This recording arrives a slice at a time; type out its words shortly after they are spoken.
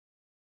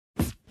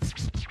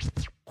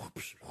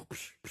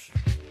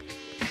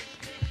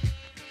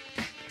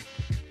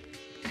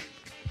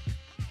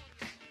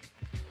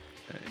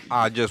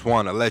I just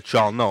want to let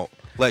y'all know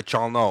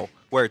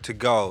where to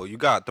go. You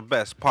got the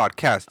best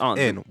podcast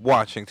in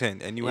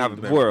Washington, and you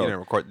haven't been. World. You didn't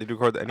record. Did you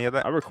record any of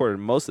that? I recorded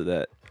most of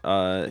that.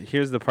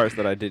 Here's the parts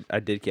that I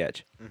did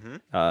catch. Mm-hmm.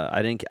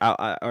 I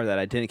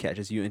didn't catch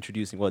is you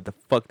introducing what the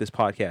fuck this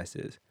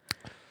podcast is.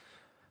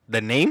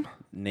 The name?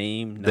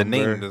 Name. The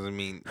number. name doesn't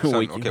mean. Son,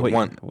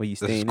 What you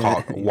this is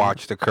called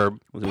Watch the Curb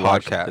podcast.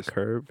 Watch the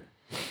Curb.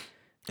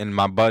 And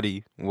my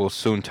buddy will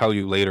soon tell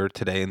you later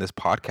today in this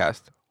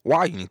podcast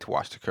why you need to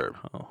watch the curb.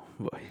 Oh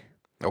boy.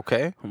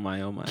 Okay? Oh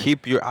my.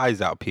 Keep your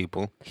eyes out,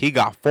 people. He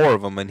got 4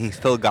 of them and he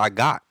still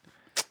got.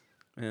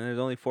 And there's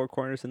only 4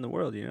 corners in the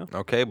world, you know?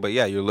 Okay, but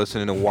yeah, you're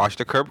listening to Watch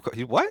the Curb.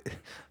 What?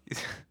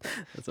 He's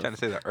That's trying to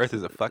say the earth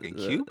is a fucking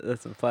cube?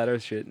 That's some flat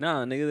earth shit.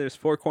 Nah, nigga, there's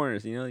 4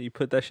 corners, you know? You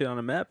put that shit on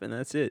a map and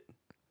that's it.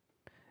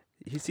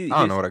 You see, I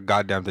don't know what a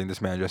goddamn thing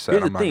this man just said.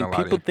 Here's I'm the not thing. gonna lie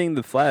to People you. think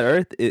the flat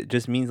earth, it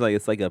just means like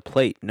it's like a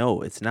plate.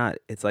 No, it's not.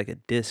 It's like a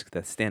disc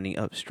that's standing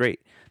up straight.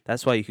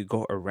 That's why you could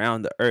go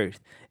around the earth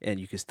and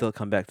you could still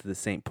come back to the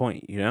same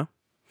point, you know?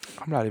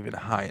 I'm not even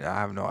high. I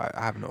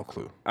have no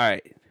clue. All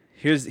right.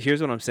 Here's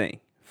what I'm saying.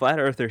 Flat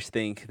earthers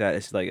think that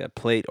it's like a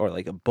plate or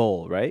like a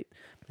bowl, right?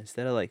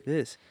 Instead of like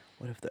this,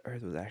 what if the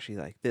earth was actually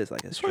like this,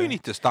 like a That's why you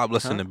need to stop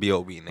listening to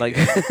B.O.B. Nigga. like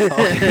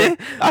Okay?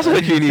 That's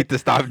what you need to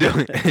stop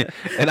doing.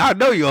 And I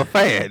know you're a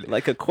fan.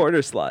 like a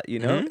quarter slot, you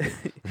know?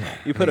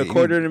 Mm-hmm. You put a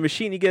quarter in a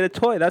machine, you get a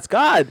toy. That's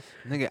God.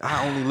 Nigga,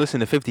 I only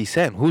listen to 50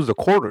 Cent. Who's the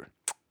quarter?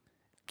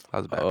 That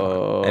was a bad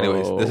pun.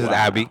 Anyways, this is wow.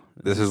 Abby.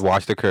 This is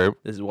Watch the Curb.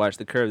 This is Watch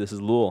the Curve. This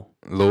is Lul.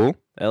 Lul.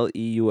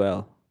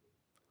 Leul.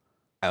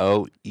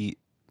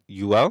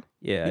 Leul?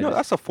 Yeah. You know,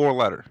 that's a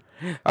 4-letter.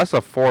 That's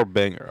a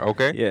 4-banger,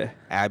 okay? Yeah.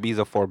 Abby's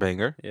a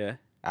 4-banger. Yeah.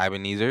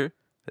 Ebenezer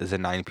is a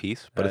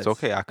 9-piece, but it's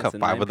That's- okay. I cut that's a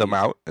 5 of them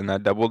 9-piece. out, and I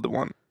doubled the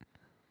 1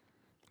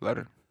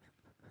 letter.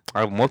 I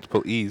have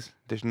multiple E's.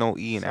 There's no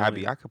E in So Abby.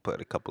 many. I could put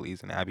a couple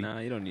E's in Abby. Nah,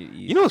 you don't need.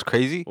 You know what's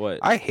crazy? What?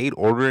 I hate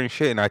ordering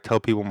shit, and I tell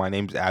people my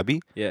name's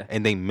Abby, Yeah.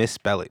 and they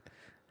misspell it.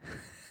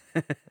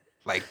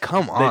 Like,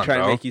 come They on, try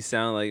bro. to make you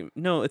sound like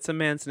no. It's a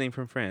man's name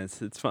from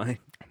France. It's fine.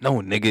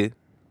 No, nigga.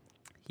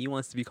 He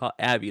wants to be called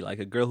Abby, like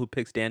a girl who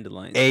picks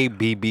dandelions.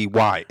 Abby.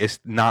 It's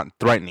not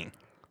threatening.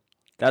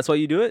 That's why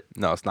you do it.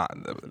 No, it's not.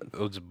 It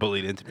was just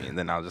bullied into me, and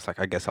then I was just like,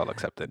 I guess I'll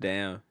accept it.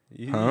 Damn.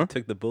 You Huh?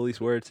 took the bully's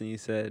words and you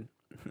said,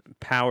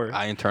 "Power."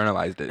 I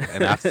internalized it,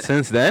 and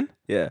since then,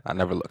 Yeah. I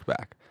never looked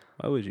back.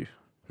 Why would you?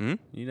 Hmm?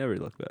 You never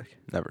look back.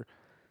 Never.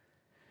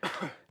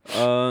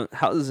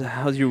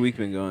 How's your week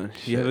been going?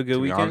 You have a Shit, good to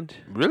be weekend?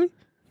 Really?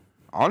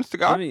 Honest to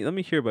God? Let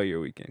me hear about your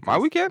weekend. My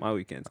 'cause weekend? My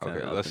weekend's kind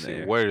of Okay, up let's in see. the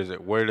air.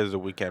 Where does the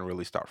weekend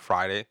really start?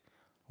 Friday.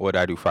 What did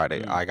I do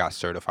Friday? Mm. I got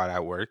certified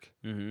at work,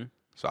 Mm-hmm.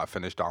 so I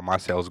finished all my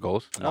sales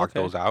goals, knocked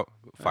Okay. those out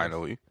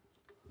finally.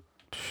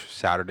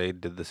 Saturday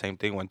did the same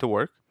thing, went to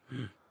work.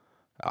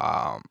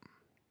 Mm.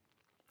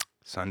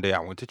 Sunday I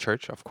went to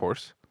church, of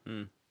course,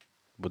 Mm.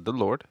 with the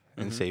Lord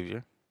and Mhm.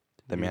 Savior,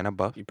 the You- man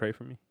above. You pray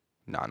for me?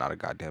 Nah, not a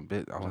goddamn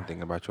bit. I wasn't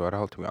thinking about you at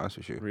all, to be honest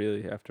with you.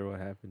 Really? After what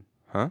happened?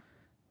 Huh?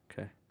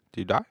 Okay.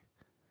 Did you die?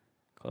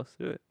 Close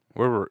to it.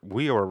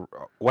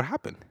 What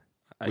happened?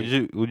 I-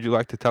 Would you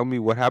like to tell me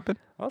what happened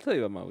I'll tell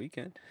you about my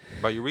weekend.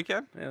 about your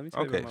weekend? Yeah, let me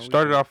tell you Okay, about my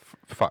started weekend. off.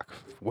 Fuck.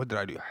 What did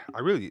I do?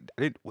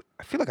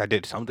 I feel like I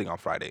did something on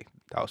Friday.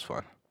 That was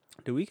fun.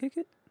 Did we kick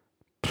it?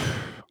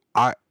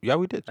 Yeah,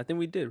 we did. I think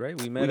we did, right?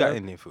 We met We got up.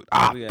 Indian food. we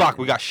got Fuck.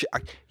 We Indian. got shit.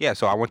 Yeah,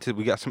 so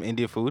we got some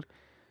Indian food.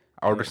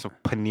 I ordered Yeah. some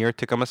paneer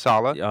tikka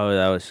masala, Oh,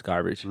 that was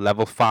garbage.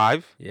 level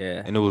 5,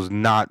 Yeah. and it was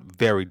not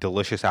very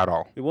delicious at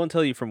all. We won't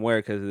tell you from where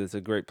because it's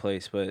a great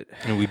place, but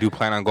And we do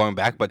plan on going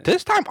back, but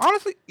this time,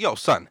 honestly, yo,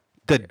 son,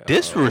 the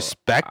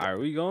disrespect are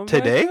we going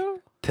today? back,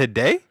 though?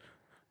 today,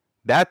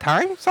 that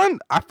time, son,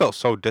 I felt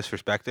so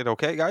disrespected.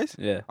 Okay, guys,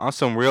 Yeah. on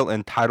some real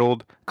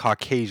entitled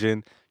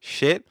Caucasian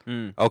shit.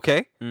 Mm.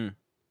 Okay, Mm.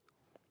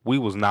 we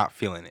was not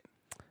feeling it.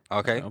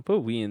 Okay, Don't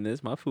put we in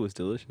this. My food was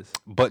delicious.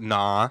 but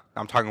nah,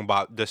 I'm talking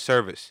about the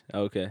service,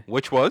 Okay.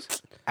 which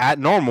was at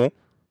normal.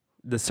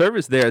 The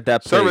service there at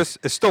that place. Service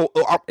is still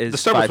is the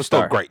service was still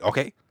 5-star. great.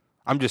 Okay,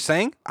 I'm just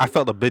saying I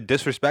felt a bit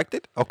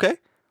disrespected. Okay,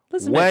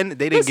 Listen, when man,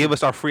 they didn't listen. give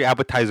us our free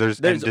appetizers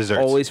and There's desserts.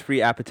 always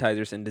free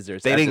appetizers and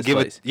desserts. They at didn't this give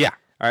place. it. Yeah,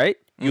 All right.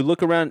 You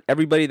look around.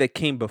 Everybody that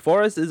came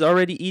before us is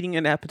already eating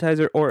an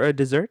appetizer or a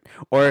dessert,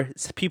 or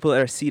people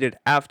that are seated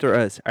after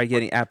us are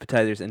getting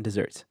appetizers and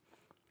desserts.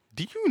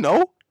 do you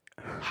know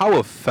how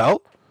it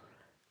felt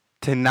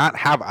to not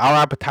have our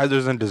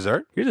appetizers and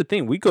dessert? Here's the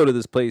thing: we go to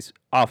this place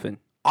often,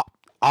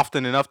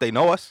 Often enough, they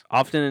know us.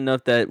 often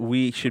enough that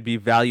we should be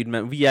valued.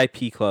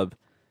 VIP club,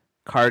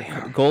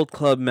 gold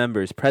club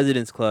members,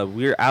 President's Club.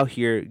 We're out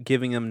here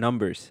giving them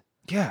numbers.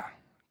 Yeah,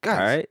 guys.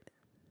 All right.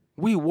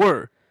 We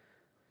were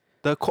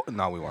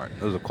no, we weren't.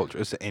 It was a culture.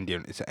 It's an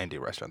Indian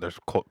restaurant. There's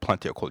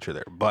plenty of culture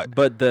there, but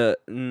But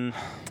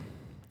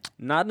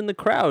not in the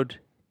crowd.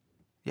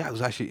 yeah, it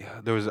was actually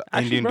there was an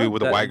Actually, Indian bro, dude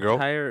with a that white girl.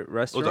 entire It was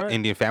restaurant. an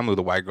Indian family with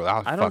a white girl.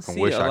 I I don't fucking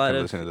see wish a I lot could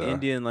of listen to that.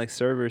 Indian like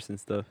servers and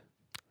stuff.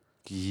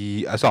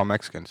 Yeah, I saw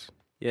Mexicans.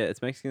 Yeah,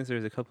 it's Mexicans.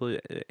 There's a couple of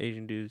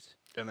Asian dudes.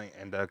 And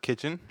the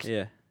kitchen,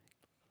 Yeah,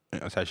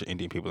 it's actually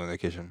Indian people in the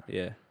kitchen.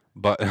 yeah.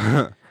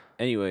 But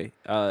Anyway,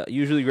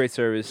 usually great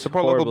service.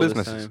 support local Horrible this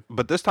businesses. time.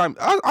 But this time,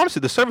 honestly,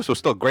 the service was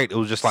still great. It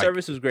was just like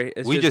Service was great.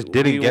 It's we just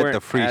didn't we get weren't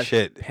the free as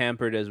shit.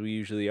 pampered as we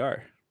usually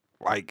are.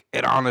 Like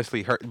it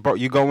honestly hurt, bro.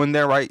 You go in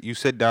there, right? You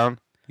sit down,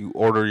 you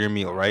order your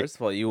meal, right? First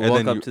of all, you And walk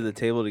then up you- to the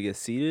table to get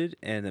seated,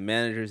 and the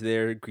manager's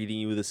there greeting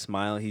you with a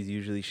smile. He's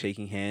usually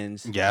shaking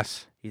hands.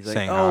 Yes. He's like,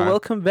 saying "Oh, hi.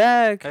 welcome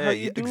back. How Hey,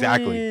 you doing?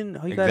 exactly.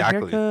 Oh, you got a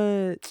Exactly.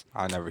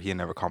 haircut. He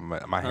never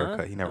complimented my Huh?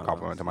 haircut. He never Oh,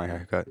 complimented my see.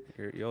 haircut.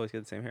 You always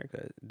get the same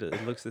haircut.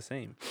 It looks the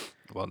same.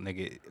 Well,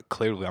 nigga,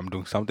 clearly I'm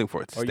doing something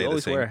for it to Or stay you the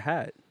always same. wear a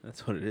hat.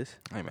 That's what it is.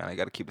 Hey man, I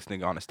gotta keep this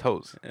nigga on his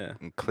toes. Yeah.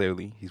 And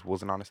clearly, he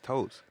wasn't on his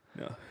toes.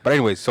 No. But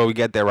anyways, so we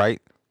get there,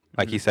 right?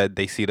 Like he Mhm. said,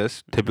 they seat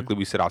us. Typically,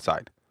 we sit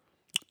outside.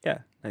 Yeah.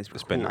 Nice.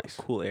 It's cool, been nice.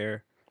 Cool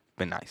air.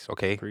 Been nice,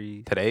 okay?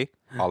 Breathe. Today,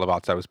 all of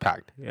outside was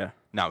packed. Yeah.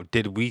 Now,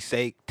 did we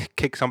say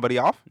kick somebody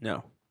off?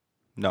 No.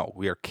 No,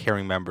 we are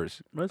caring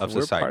members Listen, of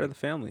we're society. part of the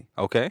family.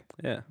 Okay?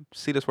 Yeah.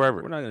 Seat us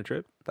wherever. We're not gonna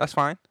trip. That's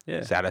fine.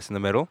 Yeah. Sat us in the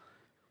middle.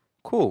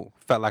 Cool.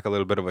 Felt like a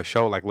little bit of a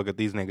show. Like, look at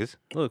these niggas.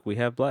 Look, we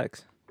have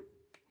blacks.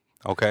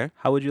 Okay.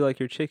 How would you like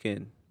your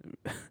chicken?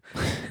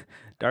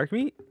 Dark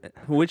meat?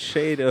 Which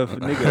shade of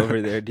nigga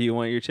over there do you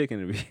want your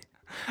chicken to be?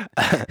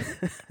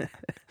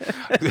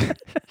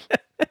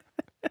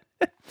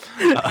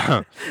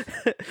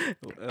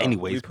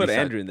 Anyways, we put besides-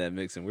 Andrew in that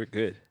mix and we're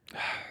good.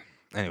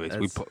 Anyways,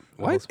 we That's put the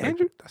whole what spectrum.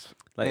 Andrew? That's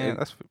Like, man,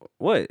 that's.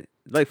 What?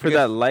 Like for guess-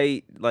 that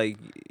light, like.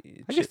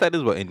 I guess that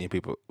is what Indian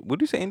people.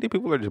 Would you say Indian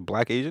people are just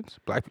black Asians?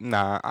 Black?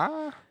 Nah.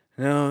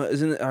 No,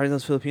 are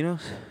those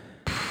Filipinos?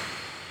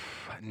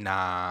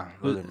 Nah.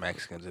 Those are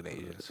Mexicans and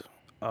Asians.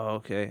 Oh,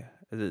 okay.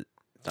 Is it?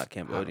 It's not I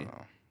don't Cambodian.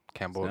 know.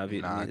 Cambodia.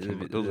 Vietnamese. Nah. Is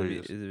it Those are Viet-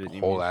 just is it Vietnamese?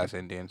 whole ass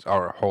Indians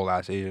or whole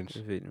ass Asians.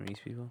 Is it Vietnamese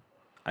people?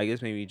 I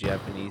guess maybe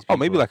Japanese. Oh, people.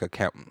 maybe like a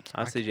camp.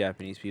 I'd say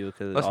Japanese people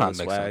because Let's all not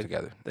the mix them swag.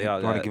 together. They all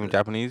you want to got give them the-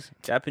 Japanese?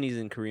 Japanese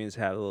and Koreans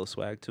have a little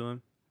swag to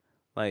them.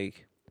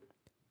 Like,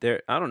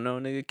 they're I don't know,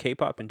 nigga.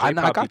 K-pop and I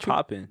know, I J-pop be got you.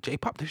 popping.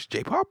 J-pop. There's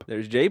J-pop.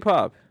 There's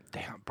J-pop.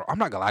 Damn, bro. I'm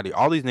not gonna lie to you.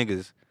 All these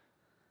niggas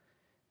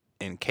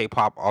in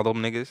K-pop, all them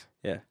niggas,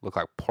 Yeah. look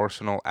like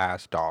porcelain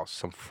ass dolls.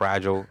 Some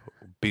fragile,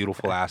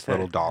 beautiful ass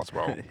little dolls,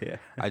 bro. Yeah,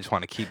 I just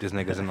want to keep these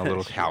niggas in a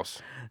little Sure.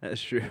 house. that's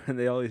true. And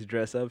they always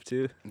dress up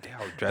too. They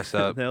all dress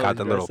up, They got always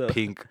the dress little up.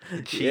 pink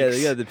cheeks, Yeah,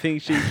 they got the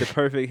pink cheeks, the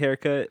perfect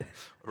haircut.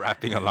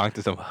 rapping along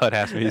to some hood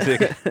ass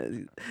music.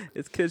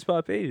 It's Kids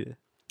Pop Asia.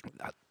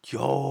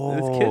 Yo,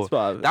 It's Kids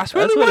Pop. That's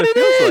really what what it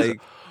it feels is.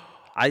 like.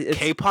 It's,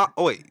 K-pop.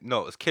 Oh wait,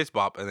 no, it's Kids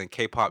Bop and then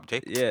K-pop.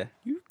 yeah.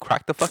 You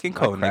cracked the fucking I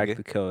code, cracked nigga.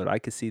 the code. I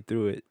could see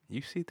through it.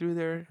 You see through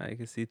there. I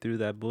can see through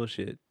that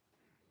bullshit.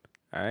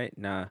 All right,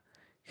 nah.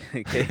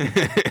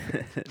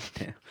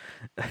 Damn.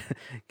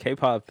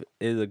 K-pop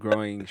is a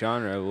growing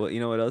genre. Well, you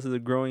know what else is a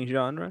growing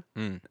genre?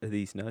 Mm,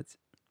 These nuts.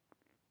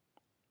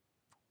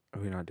 Are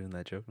we not doing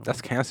that joke? No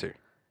that's more? cancer.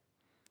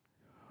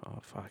 Oh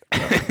fuck.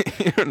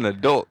 You're an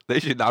adult. They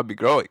should not be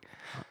growing,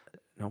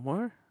 No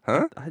more.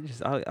 huh?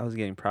 I was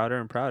getting prouder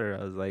and prouder.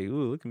 I was like,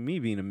 ooh, look at me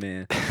being a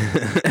man.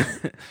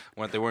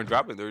 When they weren't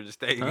dropping, they were just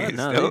staying Huh? in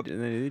No, still.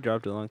 they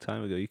dropped it a long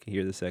time ago. You can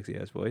hear the sexy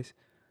ass voice.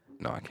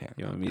 No, I can't.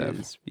 You want me Def.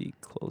 to speak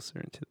closer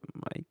into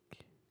the mic?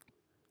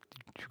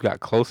 You got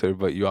closer,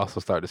 but you also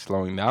started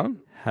slowing down.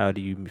 How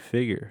do you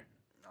figure?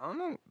 I don't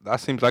know. That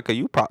seems like a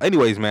you problem.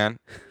 Anyways, man.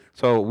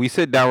 So we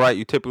sit down, right?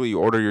 You typically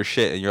order your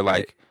shit, and you're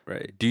like,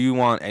 Right. "Do you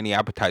want any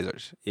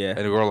appetizers?" Yeah.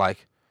 And we're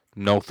like,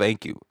 "No,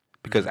 thank you,"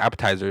 because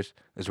appetizers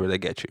is where they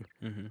get you.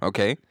 Mm-hmm.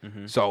 Okay.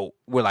 Mm-hmm. So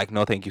we're like,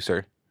 "No, thank you,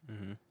 sir."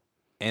 Mm-hmm.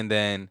 And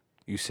then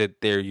you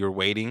sit there, you're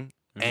waiting,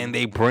 and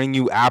they bring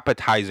you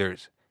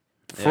appetizers,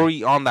 Yeah.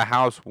 free on the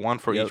house, one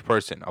for Yep. each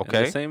person. And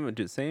Okay.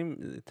 the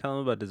same. Tell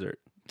them about dessert.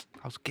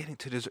 I was getting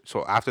to this.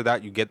 So after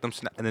that, you get them,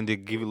 and then they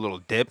give you a little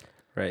dip.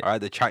 Right. All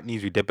right, the chutneys,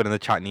 you dip it in the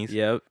chutneys.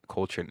 Yep.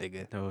 Culture,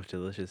 nigga. Oh,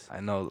 delicious.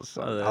 I know.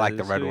 So Oh, I like the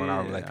that's red one. I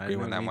sweet. don't like the I green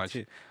know, one that me much.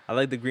 too. I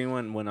like the green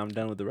one when I'm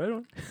done with the red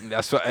one.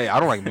 That's what. Hey, I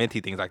don't like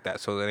minty things like that,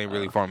 so that ain't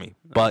really for me.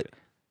 But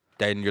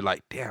then you're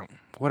like, damn,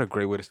 what a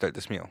great way to start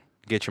this meal.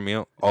 Get your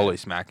meal,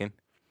 always smacking.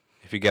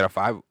 If you get a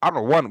 5, I don't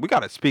know. One, we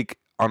gotta speak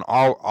on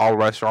all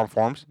restaurant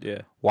forms.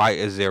 Yeah. Why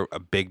is there a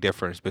big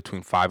difference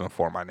between 5 and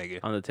 4, my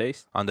nigga? On the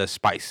taste, On the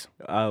spice.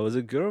 was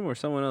it good or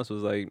someone else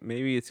was like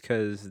maybe it's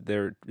because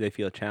they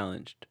feel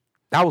challenged.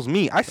 That was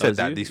me. I said was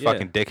that. you? These Yeah.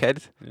 fucking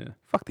dickheads. Yeah.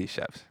 Fuck these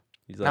chefs.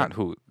 He's like, Not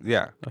who.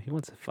 Yeah. oh, he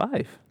wants a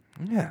 5.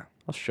 Yeah.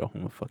 I'll show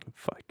him a fucking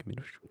 5. Give me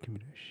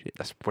that shit.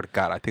 That's what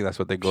God. I think that's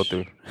what they go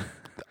through.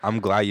 I'm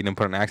glad you didn't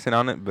put an accent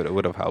on it, but it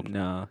would have helped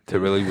No. to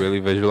really, really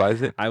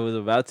visualize it. I was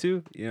about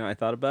to, I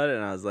thought about it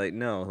and I was like,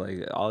 no,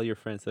 like all your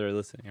friends that are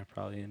listening are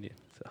probably Indian,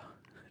 so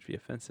it'd be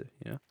offensive.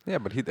 Yeah,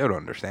 but they don't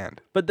understand.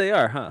 But they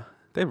are, huh?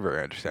 They're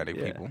very understanding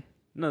Yeah. people.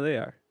 No, they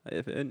are.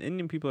 And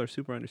Indian people are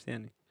super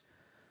understanding.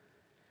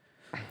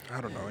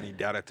 I don't know any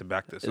data to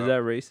back this Is up.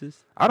 that racist?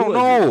 I don't Who was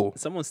it? know.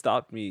 Someone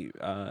stopped me.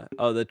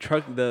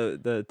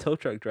 The tow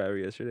truck driver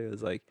yesterday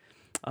was like,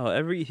 "Oh,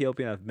 every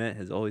Ethiopian I've met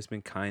has always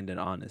been kind and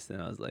honest."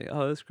 And I was like,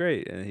 "Oh, that's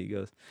great." And he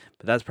goes,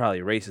 "But that's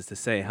probably racist to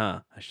say, huh?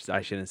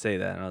 I shouldn't say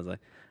that." And I was like,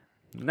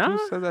 "Nah."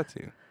 Who said that to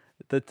you?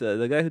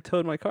 The guy who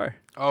towed my car.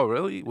 Oh,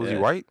 really? Was he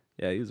Yeah. white?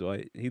 Yeah, he was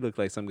white. He looked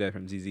like some guy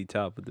from ZZ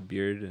Top with the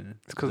beard and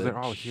It's 'cause the they're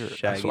all here. That's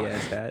shaggy why.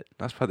 ass hat.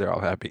 That's why they're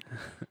all happy.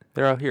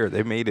 They're all here.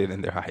 They made it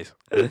in their eyes.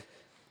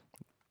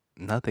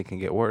 Nothing can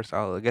get worse.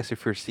 I guess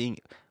if you're seeing,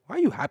 why are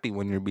you happy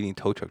when you're meeting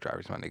tow truck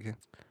drivers, my nigga?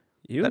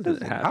 He was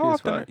doesn't- happy how as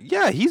often fuck.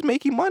 yeah, he's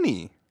making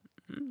money.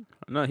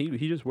 No, he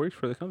just works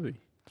for the company.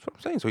 That's what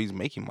I'm saying. So he's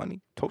making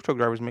money. Tow truck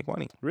drivers make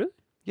money. Really?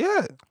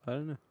 Yeah, I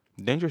don't know.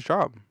 dangerous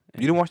job.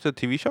 You didn't watch the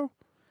TV show?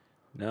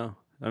 No,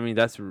 I mean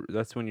that's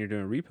when you're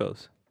doing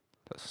repos.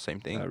 That's the same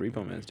thing.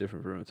 Repo man's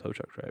different from a tow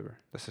truck driver.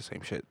 That's the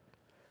same shit.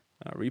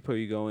 Repo,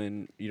 you go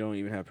in, you don't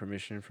even have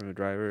permission from the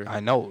driver. I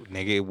know,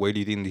 nigga. Where do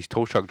you think these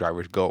tow truck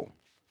drivers go?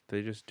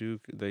 They just do.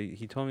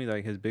 He told me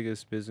like his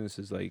biggest business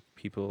is like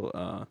people,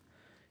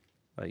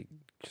 like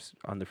just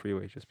on the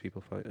freeway, just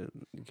people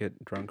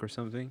get drunk or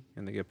something,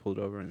 and they get pulled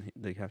over, and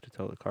they have to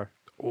tow the car.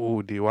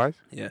 Oh, DUIs?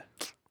 Yeah,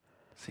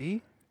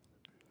 See?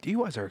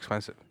 DUIs are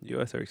expensive.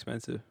 U.S. are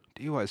expensive.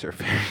 DUIs are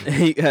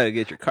very. You gotta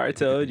get your car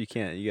towed. You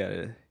can't. You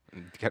gotta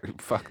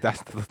Fuck,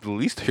 that's the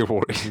least of your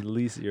worries. at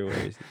least your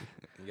ways.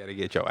 You gotta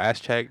get your ass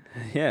checked.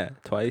 Yeah,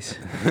 twice.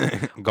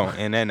 Going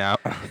in and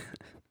out.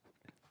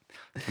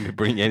 Can't be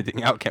bringing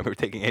anything out. Can't be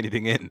taking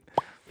anything in.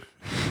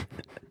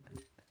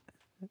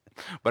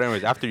 But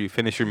anyways, after you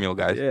finish your meal,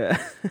 guys.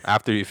 Yeah.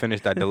 After you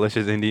finish that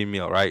delicious Indian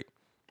meal, right?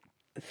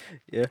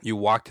 Yeah. You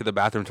walk to the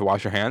bathroom to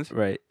wash your hands.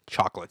 Right.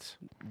 Chocolates.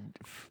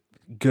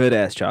 Good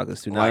ass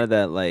chocolates. Do none Like of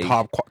that like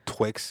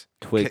Twix.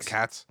 Twix, Kit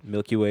Kats.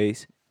 Milky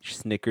Ways,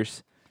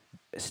 Snickers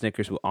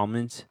with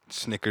almonds,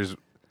 Snickers.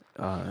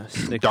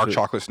 Snickers Dark with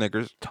chocolate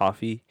Snickers.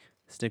 toffee,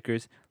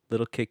 Snickers,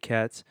 little Kit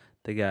Kats.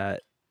 They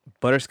got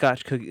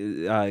butterscotch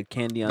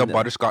candy on The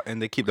butterscotch.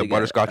 And they keep the they got,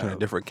 butterscotch in a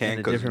different in can a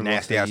because different one,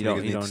 nasty so ass you don't- niggas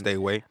you need to don't- stay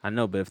away. I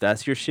know, but if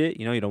that's your shit,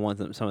 you don't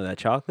want some of that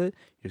chocolate.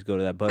 You just go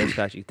to that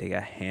butterscotch. You can take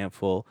a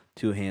handful,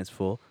 2 hands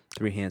full,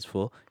 3 hands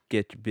full.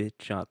 Get your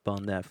bitch up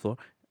on that floor.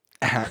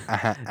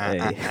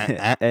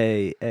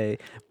 Hey.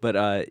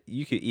 But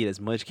you could eat as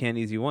much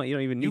candy as you want. You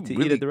don't even need You to eat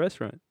really- at the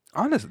restaurant.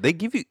 Honest, they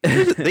give you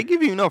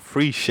enough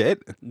free shit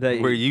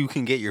That where you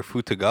can get your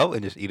food to go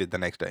and just eat it the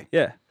next day.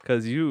 Yeah,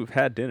 because you've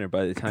had dinner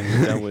by the time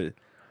you're done with.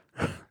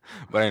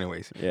 But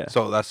anyways, Yeah.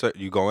 so that's it.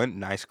 You go in,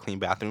 nice clean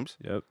bathrooms.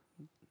 Yep.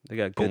 They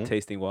got good Boom.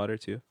 tasting water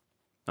too.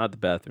 Not the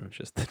bathroom,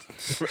 just the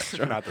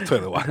restaurant. Not the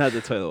toilet water. Not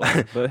the toilet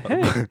water. But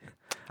hey,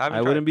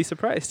 I wouldn't be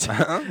surprised.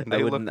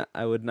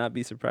 I would not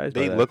be surprised.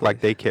 They by that look like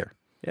place. they care,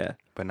 Yeah.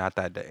 but not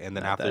that day. And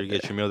then Not after that you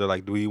get day. your meal, they're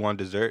like, "Do you want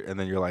dessert?" And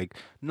then you're like,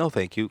 "No,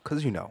 thank you,"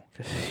 because you know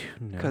what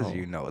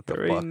the You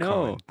already fuck know.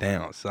 coming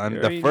down, son. You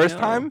The already first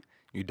know. time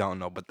you don't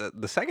know, but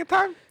the second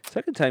time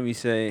Second time you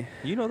say,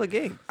 you know the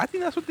game. I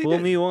think that's what they "Fool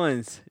did. me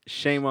once,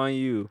 shame on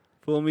you.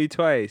 Fool me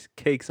twice,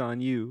 cake's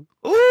on you."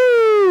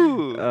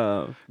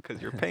 Ooh,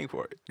 because you're paying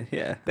for it.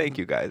 Yeah. Thank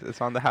you guys.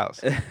 It's on the house.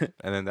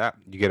 And then that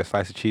you get a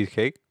slice of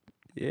cheesecake.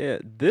 Yeah.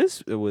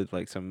 This with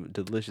like some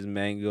delicious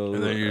mango.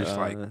 And then you're just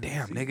like,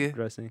 "Damn, nigga."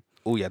 dressing.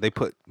 Oh yeah, they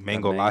put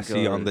mango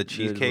lassi on the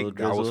cheesecake.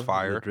 That was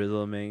fire.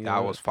 Drizzle of mango.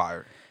 That was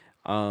fire.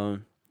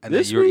 Um. And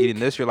This then you're week- eating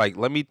this. You're like,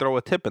 let me throw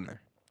a tip in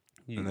there.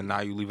 you- And then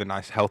now you leave a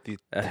nice healthy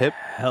a tip.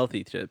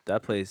 healthy tip.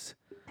 That place,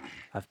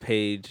 I've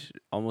paid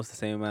almost the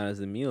same amount as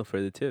the meal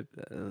for the tip.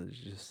 It's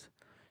just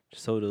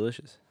so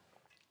delicious.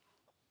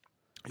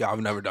 Yeah, I've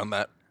never done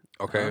that.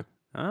 Okay.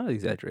 I'm not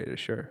exaggerated,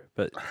 sure,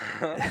 but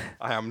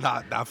I am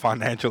not that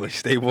financially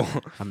stable.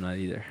 I'm not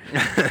either.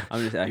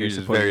 I'm just out here You're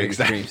just supporting very the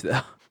extremes,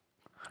 though.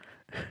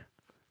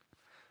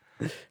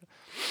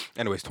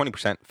 Anyways,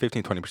 20%,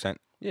 15, 20%.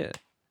 Yeah,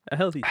 a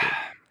healthy tip.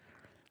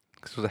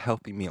 This was a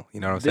healthy meal. You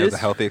know what I'm saying? It was a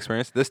This- healthy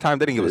experience. This time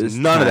they didn't give us This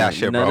none of that time,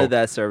 shit, none bro. of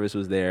that service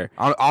was there.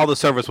 All the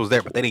service was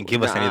there, but they didn't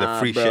give us any of the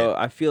free bro, shit.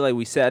 I feel like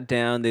we sat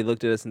down, they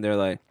looked at us, and they're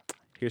like,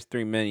 "Here's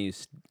 3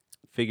 menus.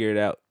 Figure it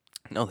out."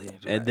 No, they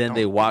didn't do And that. then Don't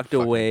they be walked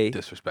fucking away.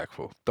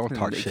 Disrespectful. Don't And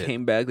talk they shit.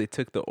 came back. They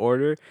took the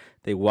order.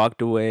 They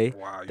walked away.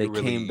 Wow, they you're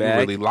really, came you're back.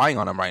 really lying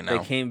on them right now.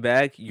 They came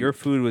back. Your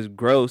food was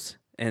gross,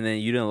 and then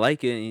you didn't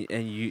like it,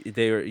 and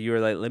you were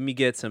like, "Let me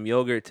get some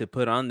yogurt to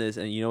put on this."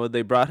 And you know what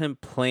they brought him?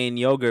 Plain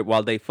yogurt.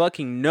 While they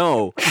fucking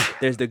know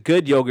there's the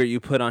good yogurt you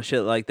put on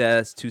shit like that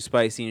that's too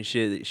spicy and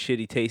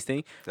shitty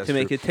tasting That's to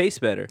make true. it taste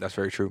better. That's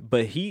very true.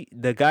 But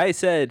the guy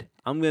said,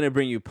 "I'm gonna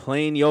bring you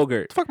plain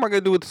yogurt." The fuck am I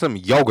gonna do with some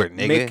yogurt,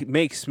 nigga?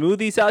 Make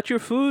smoothies out your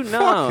food? No,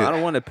 Fuck it. I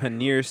don't want a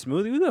paneer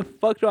smoothie. Who the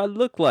fuck do I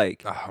look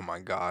like? Oh my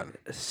god.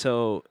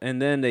 So,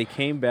 and then they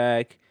came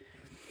back.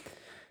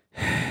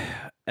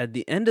 At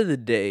the end of the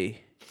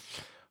day,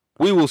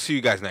 We will see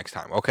you guys next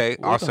time, okay?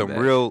 We'll On come some back.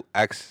 real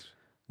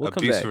We'll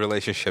come abusive back.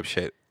 relationship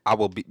shit. I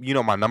will be,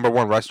 my number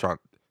one restaurant,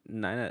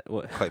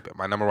 what? Claypit.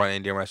 My number one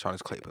Indian restaurant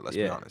is Claypit, let's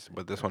be Yeah. honest.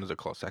 But this one is a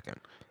close second.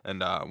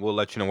 And we'll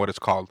let you know what it's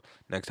called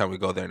next time we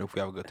go there and if we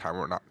have a good time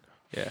or not.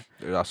 Yeah.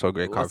 There's also a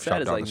great What's coffee shop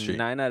sad is down like the street.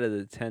 9 out of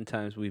the 10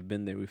 times we've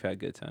been there, we've had a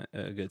good time.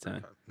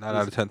 9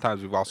 out of 10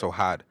 times we've also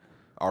had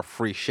our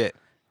free shit.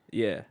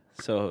 Yeah.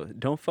 So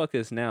don't fuck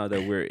us now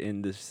that we're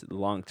in this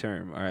long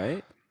term. All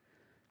right.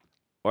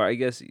 Or I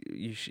guess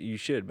you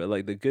should, but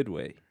like the good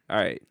way. All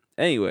right.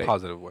 Anyway,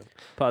 Positive way.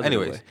 positive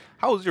Anyways, way.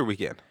 how was your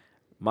weekend?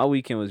 My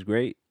weekend was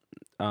great.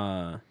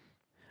 A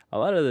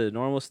lot of the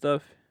normal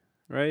stuff,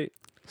 right?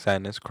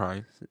 Sadness,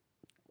 crying.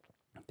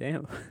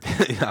 Damn.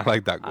 I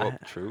like that. Well,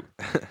 I- true.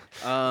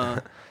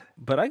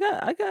 But I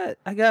got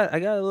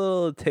a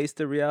little taste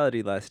of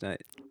reality last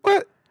night.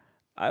 What?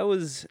 I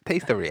was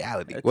Taste the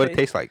reality. A What it taste-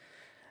 tastes like?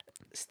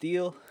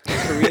 steel,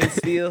 Korean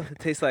steel. It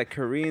tastes like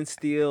Korean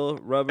steel,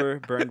 rubber,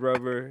 burned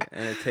rubber,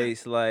 and it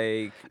tastes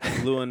like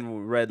blue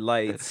and red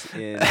lights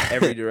in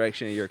every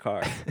direction of your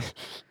car.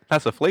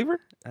 That's a flavor?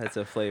 That's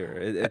a flavor.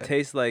 It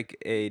tastes like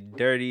a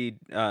dirty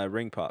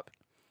ring pop.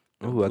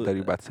 Ooh, I thought you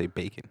were about to say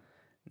bacon.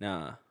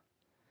 Nah.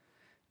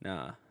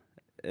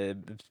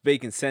 It's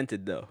bacon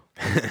scented though.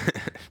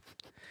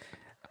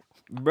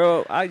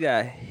 Bro, I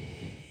got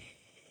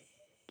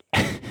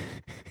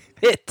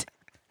hit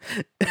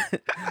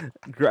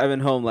driving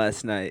home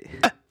last night.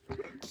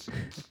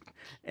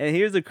 And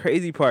here's the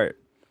crazy part.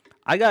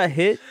 I got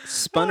hit,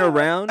 spun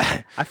around.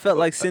 I felt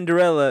like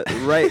Cinderella,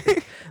 right?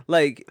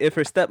 Like if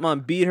her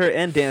stepmom beat her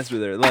and danced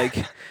with her.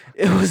 Like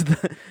it was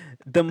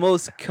the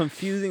most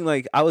confusing.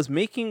 Like I was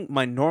making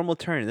my normal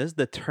turn. This is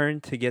the turn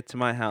to get to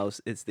my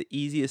house. It's the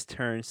easiest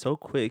turn, so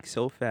quick,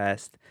 so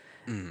fast.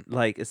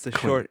 Like it's the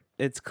Clean. short.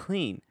 It's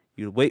clean.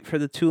 You wait for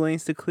the 2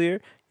 lanes to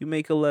clear. You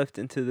make a left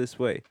into this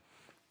way.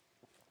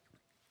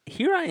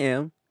 Here I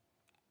am,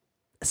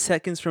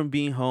 seconds from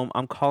being home.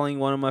 I'm calling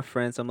one of my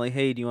friends. I'm like,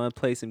 hey, do you want to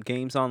play some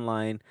games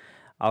online?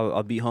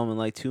 I'll be home in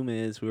like 2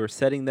 minutes. We were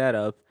setting that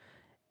up,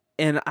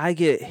 and I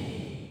get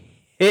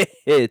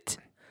hit.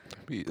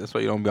 That's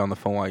why you don't be on the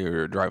phone while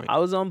you're driving. I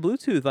was on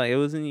Bluetooth. Like it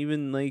wasn't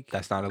even like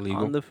That's not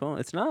illegal. on the phone.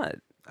 It's not.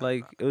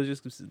 Like it was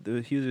just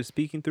he was just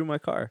speaking through my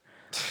car.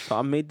 So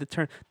I made the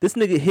turn. This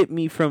nigga hit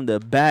me from the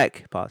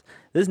back. Pause.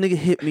 This nigga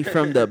hit me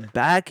from the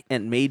back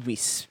and made me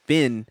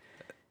spin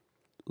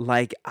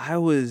like I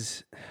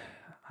was.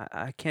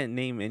 I can't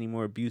name any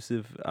more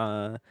abusive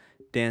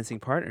dancing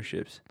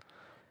partnerships.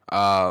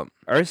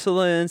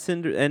 Ursula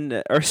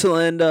and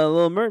Ursula and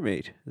Little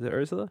Mermaid. Is it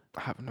Ursula?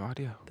 I have no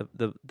idea.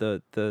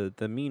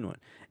 The mean one.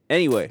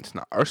 Anyway, It's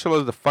not.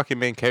 Ursula's the fucking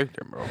main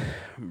character, bro.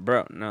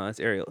 bro, no, it's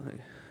Ariel.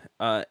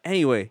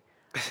 Anyway,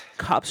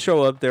 cops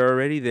show up. They're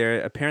already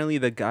there. Apparently,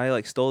 the guy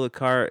like stole the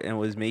car and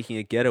was making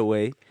a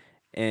getaway,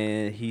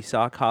 and he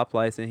saw cop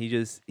lights and he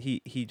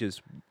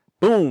just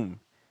boom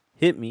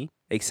hit me.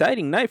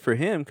 Exciting night for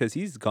him because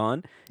he's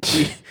gone.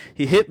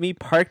 He hit me,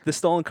 parked the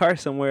stolen car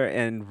somewhere,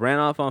 and ran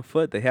off on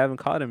foot. They haven't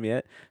caught him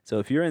yet. So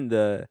if you're in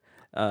the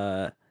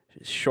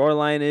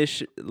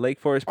shoreline-ish, Lake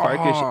Forest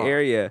Park-ish Oh.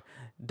 area,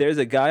 there's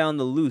a guy on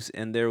the loose,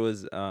 and there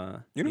was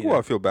You know who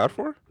I feel bad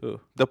for? who?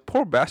 The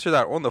poor bastard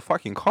that owned the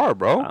fucking car,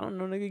 bro. I don't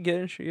know, nigga.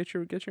 Get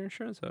your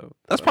insurance out.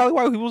 That's probably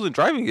why he wasn't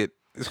driving it.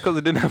 It's because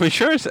it didn't have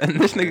insurance, and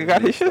this nigga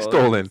got his shit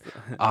stolen.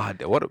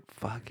 What a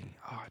fucking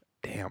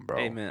damn, bro.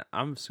 Hey man,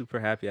 I'm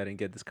super happy I didn't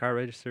get this car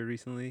registered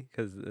recently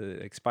because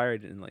it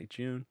expired in like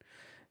June.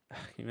 Can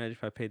you imagine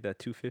if I paid that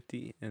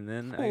 $250 and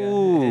then I got hit?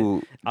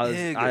 Ooh, I was-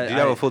 nigga. I- Did you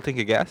have I- a full tank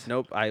of gas?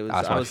 Nope,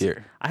 That's my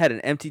fear. I had an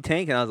empty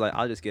tank and I was like,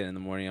 I'll just get it in the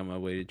morning on my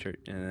way to church,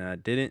 and then I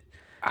didn't.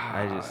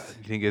 You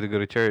didn't get to go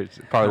to church.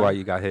 Probably why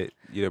you got hit.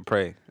 You didn't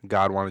pray.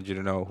 God wanted you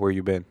to know where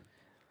you been.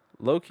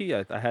 Low key,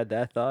 I had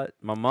that thought.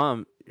 My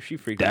mom, she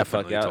freaked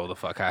Definitely the fuck out. told the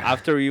fuck out.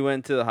 After we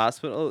went to the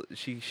hospital,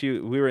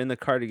 we were in the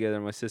car together.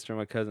 My sister and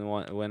my cousin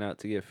went out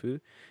to get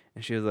food,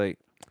 and she was like,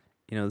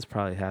 "You know, this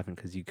probably happened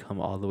because you come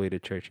all the way to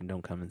church and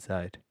don't come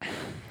inside."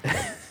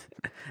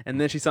 And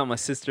then she saw my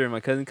sister and my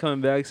cousin coming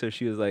back, so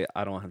she was like,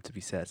 "I don't want him to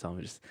be sad, so I'm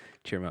gonna just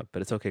cheer him up.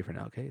 But it's okay for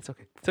now, okay? It's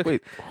okay. It's okay."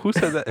 Wait, who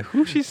said that?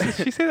 Who she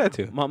say that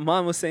to? My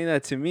mom was saying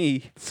that to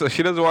me, So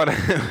she doesn't want to.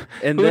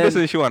 and Who then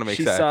doesn't she want to make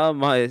she sad? saw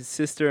my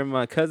sister and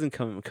my cousin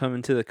come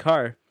into the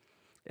car,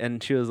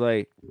 and she was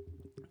like,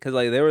 because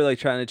like they were like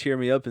trying to cheer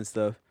me up and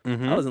stuff.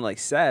 I wasn't like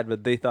sad,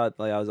 but they thought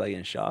like I was like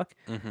in shock.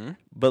 Mm-hmm.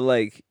 But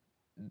like,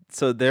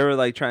 so they were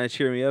like trying to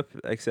cheer me up,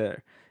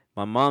 except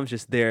my mom's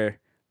just there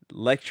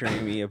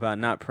lecturing me about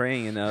not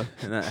praying enough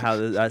and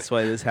that's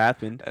why this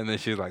happened. And then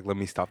she was like, "Let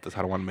me stop this.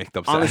 I don't want to make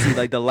them sad." Honestly,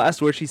 like the last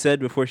word she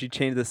said before she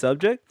changed the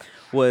subject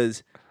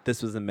was,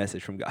 "This was a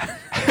message from God."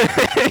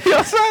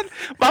 Yo, son,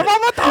 my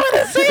mama told me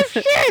the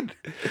same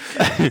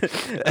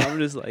shit. I'm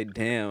just like,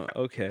 damn,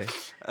 okay,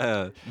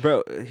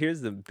 bro.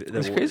 Here's the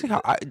It's crazy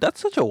how that's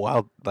such a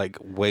wild like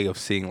way of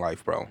seeing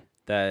life, bro.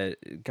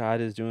 that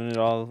God is doing it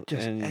all,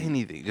 Just and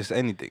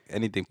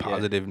anything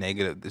positive,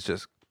 negative. It's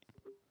just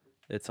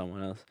it's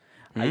someone else.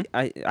 Hmm?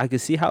 I could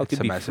see how it It's could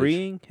a be message.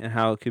 freeing and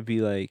how it could be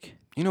like,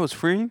 you know what's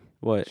freeing?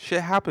 what?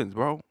 Shit happens,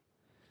 bro.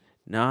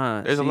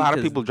 Nah, There's a see, lot of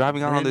 'cause people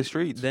driving out on then- the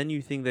streets. Then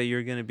you think that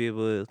you're gonna be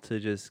able to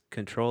just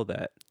control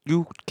that.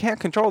 You can't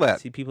control that.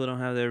 See, people don't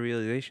have that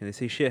realization. They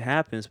say shit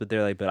happens, but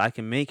they're like, but I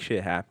can make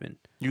shit happen.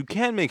 You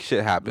can make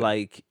shit happen.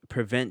 Like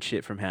prevent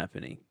shit from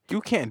happening.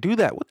 You can't do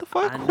that. What the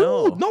fuck? I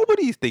know.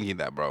 Nobody's thinking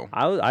that, bro.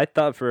 I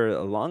thought for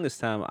the longest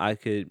time I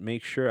could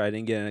make sure I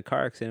didn't get in a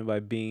car accident by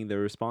being the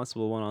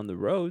responsible one on the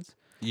roads.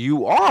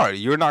 You are.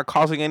 You're not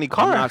causing any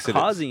car I'm not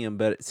accidents. causing them,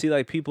 but see,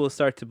 like people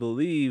start to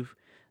believe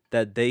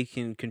that they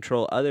can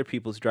control other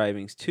people's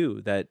drivings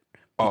too. That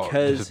Oh,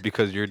 because just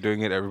because you're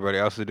doing it, everybody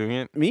else is doing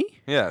it. me.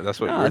 Yeah, that's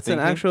what No, you're it's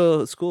thinking. an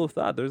actual school of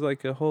thought. There's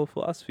like a whole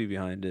philosophy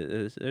behind it.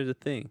 There's a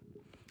thing.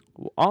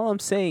 All I'm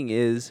saying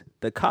is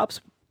the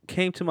cops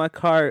came to my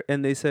car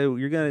and they said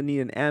you're gonna need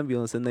an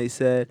ambulance, and they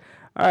said,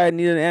 "All right, I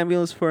need an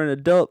ambulance for an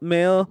adult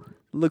male,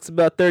 looks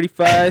about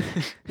 35."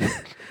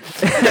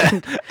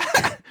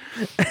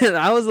 And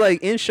I was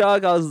like in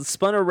shock. I was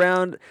spun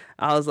around.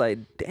 I was like,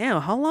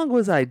 "Damn, how long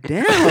was I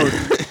down?"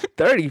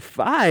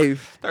 35.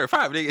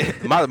 35,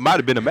 nigga. Might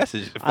have been a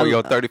message for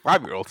your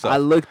 35-year-old I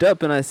son. looked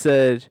up and I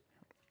said,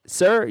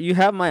 "Sir, you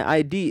have my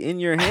ID in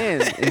your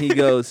hand." And he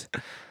goes,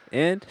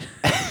 "And?"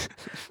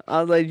 I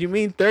was like, "You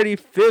mean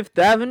 35th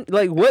Avenue?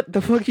 Like, what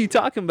the fuck are you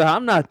talking about?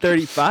 I'm not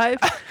 35.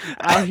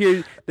 Out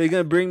here, they're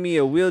going to bring me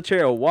a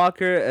wheelchair, a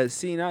walker, a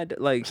C9.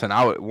 Like, So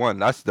now,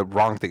 that's the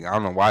wrong thing. I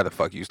don't know why the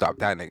fuck you stopped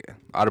that nigga.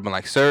 I'd have been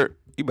like, sir,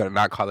 you better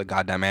not call the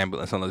goddamn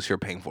ambulance unless you're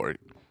paying for it.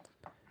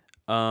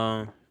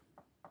 um,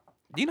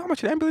 Do you know how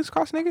much an ambulance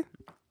costs, nigga?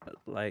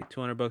 like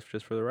 $200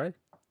 just for the ride?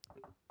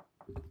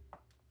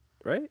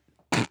 Right?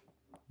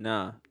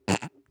 Nah.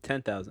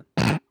 10,000.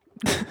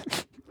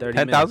 30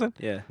 10,000?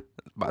 Yeah.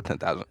 About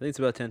 10,000. I think it's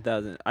about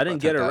 10,000. I didn't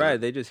About get a 10,000.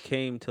 ride. They just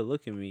came to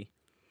look at me.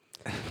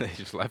 They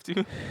just left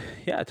you?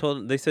 Yeah, I told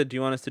them. They said, "Do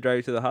you want us to drive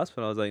you to the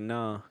hospital?" I was like,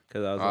 "No,"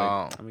 because I was Oh.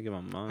 like, "I'm gonna get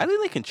my mom." I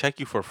think they can check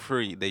you for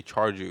free. They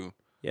charge you.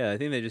 Yeah, I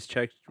think they just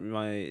checked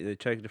They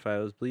checked if I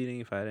was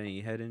bleeding, if I had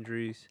any head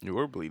injuries. You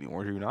were bleeding,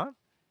 weren't you not?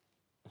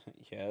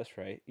 Yeah, that's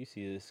right. You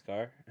see this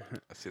scar?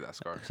 I see that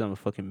scar. Because I'm a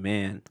fucking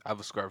man. I have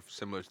a scar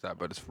similar to that,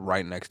 but it's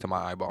right next to my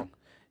eyeball.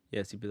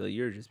 Yes, you'd be like,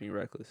 "You're just being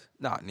reckless."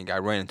 Nah, nigga, I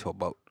ran into a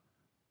boat.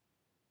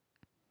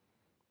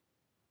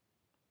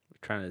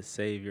 Trying to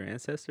save your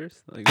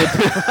ancestors? Like, what,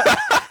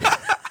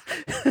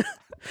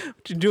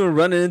 what you doing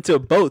running into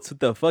boats? What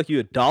the fuck? You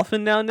a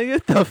dolphin now, nigga?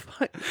 What the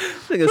fuck?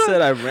 Nigga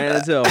said I ran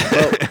into a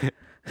boat.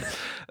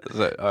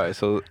 So, all right,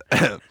 so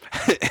I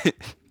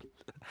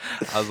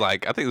was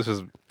like, I think this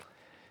was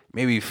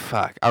maybe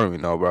I don't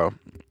even know, bro.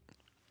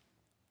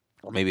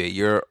 Maybe a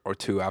year or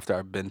two after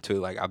I've been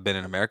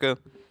in America,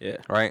 Yeah,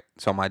 right?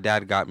 So my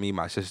dad got me,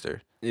 my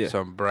sister, Yeah.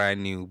 some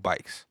brand new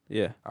bikes.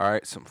 yeah, All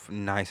right, some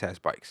nice ass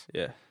bikes.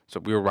 yeah, So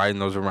we were riding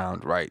those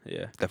around, right?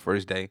 yeah. The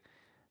first day,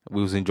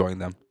 we was enjoying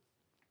them,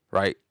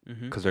 right?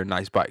 Mm-hmm. Because they're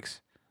nice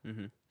bikes.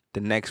 Mm-hmm.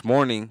 The next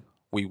morning,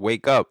 we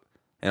wake up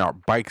and our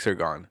bikes are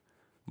gone.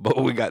 But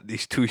we got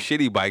these two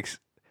shitty bikes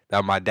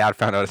that my dad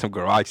found out at some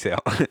garage sale.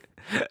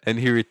 And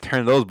he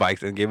returned those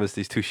bikes and gave us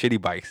these two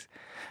shitty bikes.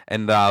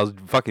 And I was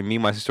me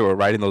and my sister were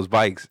riding those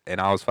bikes,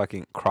 and I was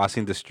fucking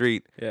crossing the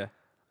street, Yeah.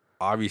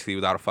 obviously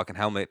without a fucking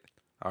helmet,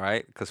 all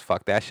right? Because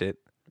fuck that shit.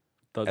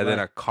 Thug And then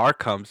life. a car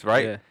comes,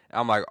 right? Yeah.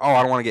 I'm like, oh,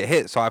 I don't want to get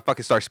hit. So I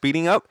fucking start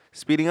speeding up,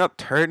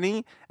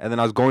 turning, and then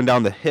I was going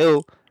down the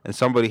hill, and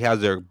somebody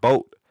has their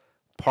boat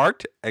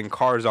parked and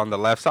cars on the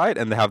left side,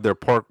 and they have their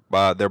boat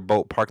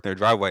parked in their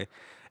driveway.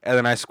 And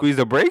then I squeeze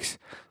the brakes,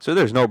 so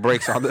there's no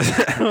brakes on this.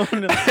 Oh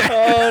no!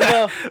 Oh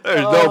no!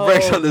 There's no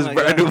brakes on this my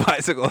brand God. new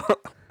bicycle.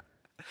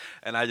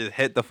 And I just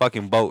hit the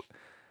fucking boat,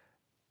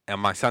 and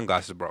my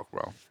sunglasses broke,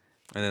 bro.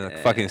 And then it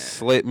fucking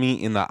slit me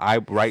in the eye,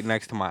 right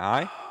next to my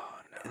eye.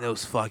 And it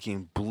was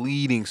fucking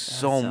bleeding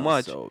so Sounds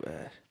much. So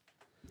bad.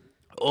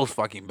 It was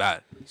fucking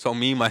bad. So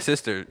my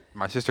sister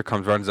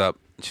runs up.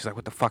 And she's like,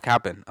 "What the fuck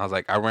happened?" I was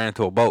like, "I ran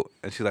into a boat."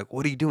 And she's like,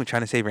 "What are you doing?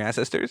 Trying to save your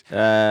ancestors?"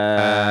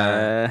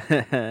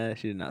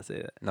 She did not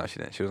say that. No, she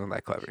didn't. She wasn't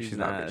that clever. She's She's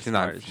not not. as She's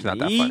smart not. as She's not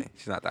that me. funny.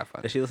 She's not that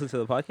funny. Does she listen to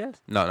the podcast?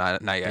 No,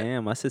 not yet.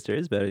 Damn, my sister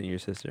is better than your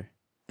sister.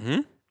 Hmm?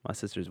 My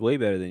sister's way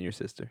better than your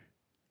sister.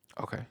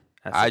 Okay.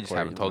 That's I just according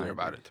haven't to told my her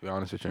about it, to be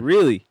honest with you.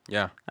 Really?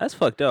 Yeah. That's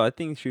fucked up. I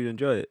think she'd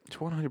enjoy it. It's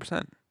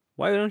 100%.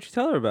 Why don't you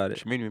tell her about it?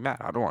 She made me mad.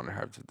 I don't want to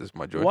have this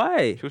much joy.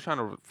 Why? She was trying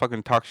to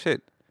fucking talk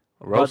shit.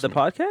 About Roast the me.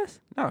 podcast?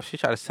 No, she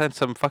tried to send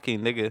some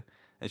fucking nigga.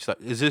 And she's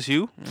like, "Is this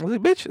you?" I was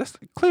like, "Bitch, that's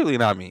clearly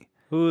not me."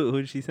 Who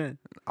did she send?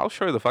 I'll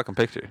show you the fucking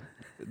picture.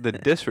 The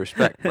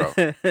disrespect, bro.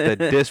 The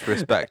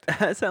disrespect.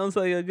 That sounds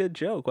like a good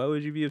joke. Why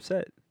would you be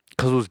upset?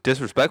 Because it was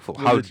disrespectful.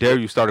 Was How it dare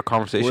true? you start a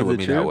conversation Was with it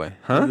me true? that way?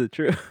 Huh? Was it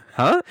true?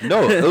 Huh?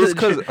 No, it was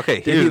because, okay,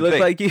 Did here's he the look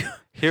thing. like you?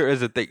 Here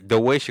is the thing. The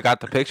way she got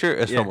the picture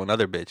is Yeah. from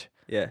another bitch.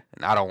 Yeah.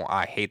 And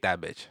I hate that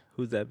bitch.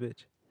 Who's that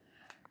bitch?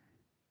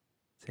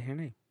 Say her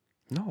name.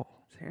 No.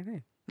 Say her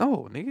name.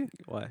 No, nigga.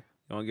 Why?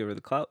 You want to give her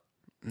the clout?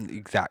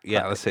 Exactly.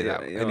 Yeah, let's say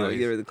that. You want to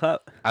give Anyways, her the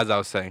clout? as I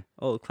was saying,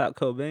 Oh, Clout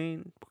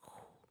Cobain.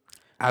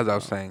 Yeah.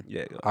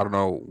 Go. I don't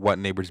know what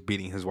neighbor's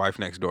beating his wife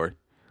next door,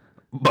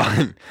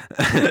 but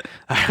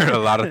I heard a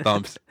lot of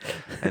thumps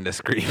and a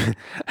scream.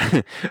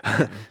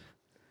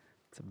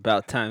 It's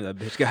about time that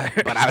bitch got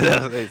her.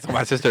 But so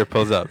my sister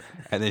pulls up,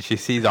 and then she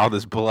sees all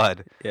this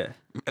blood. Yeah.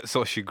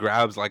 So she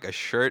grabs like a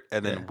shirt,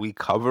 and then Yeah. we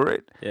cover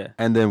it, Yeah.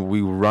 and then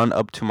we run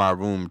up to my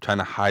room trying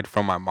to hide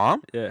from my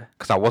mom Yeah.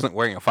 because I wasn't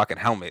wearing a fucking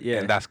helmet. Yeah.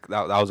 And that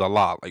was a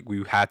law. Like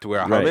we had to wear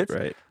a Right. helmet.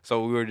 Right.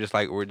 So we were just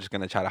like, we're just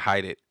gonna try to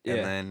hide it. Yeah.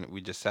 And then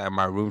we just sat in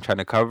my room trying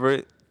to cover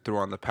it, threw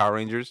on the Power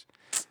Rangers,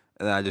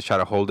 and then I just tried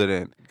to hold it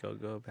in,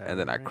 Go. and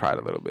then I cried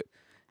a little bit.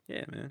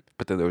 Yeah, man.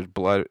 But then there was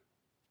blood.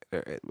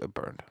 It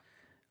burned.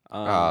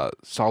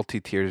 Salty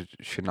tears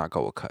should not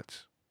go with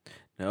cuts.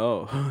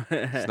 No.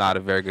 It's not a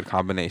very good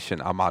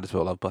combination. I might as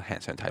well have put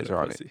hand sanitizer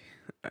on it. Pussy.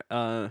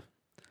 Uh,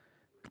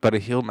 But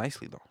it healed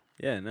nicely though.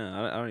 yeah,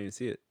 no, I don't even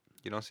see it.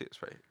 You don't see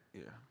it's right.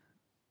 Yeah.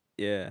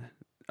 Yeah.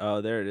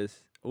 Oh, there it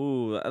is.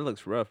 Ooh, that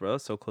looks rough, bro.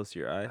 That's so close to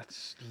your eye.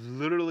 That's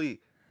literally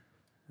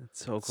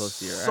It's so close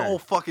to your so eye.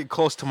 fucking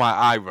close to my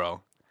eye,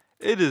 bro.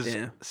 It is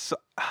Damn. so.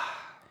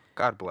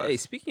 God bless. Hey,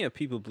 speaking of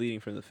people bleeding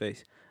from the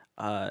face,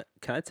 can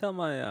I tell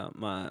my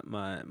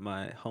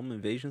my home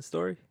invasion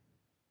story?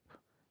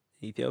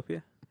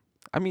 Ethiopia.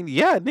 I mean,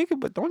 yeah, nigga,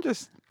 but don't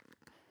just.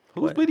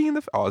 Who's What? bleeding in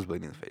the? Oh, I was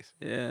bleeding in the face.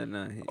 Yeah,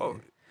 no. Oh,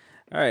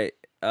 All right.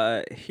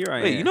 Here I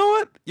am. wait. You know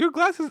what? Your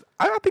glasses.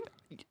 I think.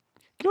 You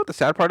know what the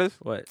sad part is?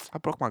 What? I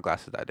broke my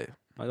glasses that day.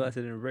 My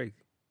glasses didn't break.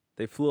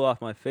 They flew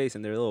off my face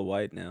and they're a little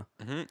white now.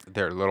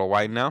 They're a little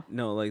white now.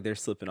 No, like they're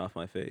slipping off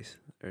my face.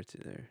 They're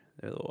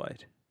a little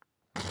white.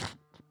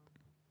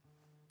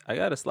 I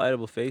got a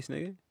slidable face,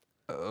 nigga.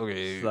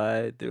 Okay.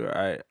 Slide through.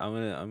 All right, I'm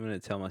gonna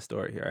tell my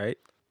story here. All right.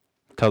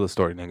 Tell the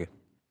story, nigga.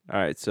 All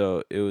right.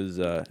 So it was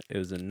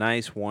a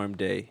nice warm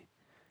day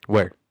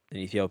Where? in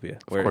Ethiopia.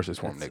 Of course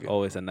it's warm, It's nigga.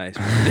 always a nice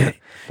warm day.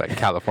 Like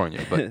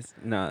California, but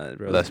Nah,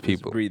 bro. less it's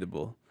people.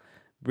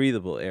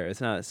 breathable air.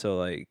 It's not so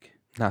like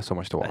not so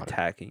much the water.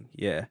 attacking.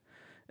 Yeah.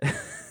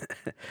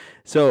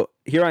 So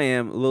here I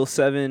am, a little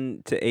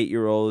 7 to 8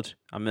 year old.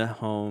 I'm at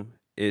home.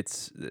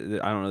 It's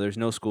I don't know. There's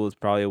no school. It's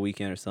probably a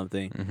weekend or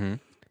something. Mm-hmm.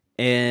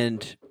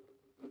 And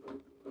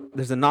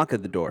there's a knock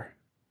at the door.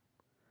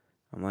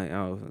 I'm like,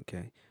 oh,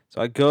 okay.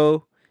 So I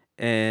go,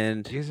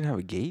 and Do you guys didn't have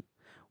a gate?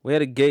 we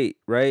had a gate,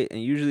 right?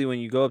 And usually when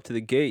you go up to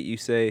the gate, you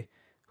say,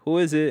 "Who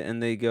is it?"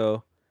 And they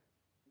go,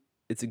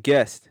 "It's a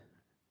guest."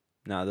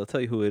 Nah, they'll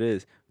tell you who it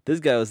is. This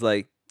guy was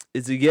like,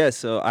 "It's a guest."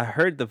 So I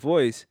heard the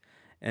voice,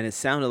 and it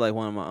sounded like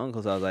one of my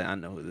uncles. I was like, "I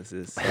know who this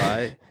is." So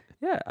I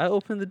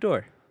opened the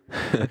door.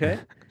 Okay.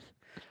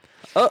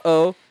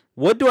 Uh-oh.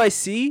 What do I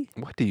see?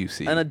 What do you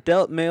see? An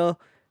adult male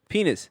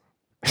penis.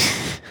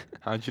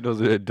 How'd you know it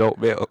was an adult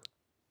male?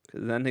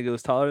 'Cause that nigga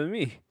was taller than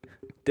me.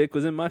 Dick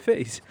was in my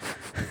face.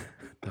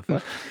 The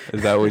fuck?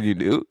 Is that what you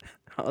do?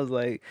 I was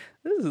like,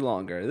 this is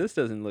longer. This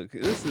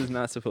is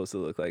not supposed to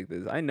look like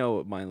this. I know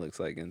what mine looks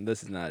like, and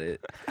this is not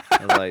it.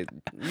 I was like,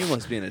 you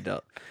must be an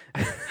adult.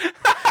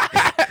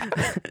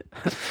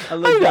 I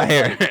looked Right down,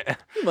 here. like,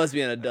 you must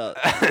be an adult.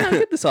 Nah,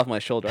 get this off my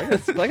shoulder.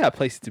 I got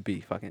places to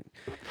be. Fucking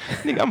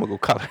Nigga, I'm gonna go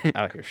color.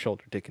 out here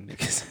shoulder dicking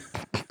niggas.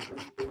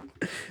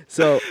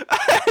 So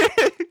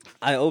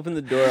I open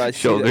the door. I see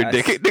Shoulder that,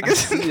 dicking I niggas.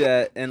 see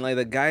that, and like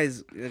the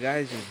guy's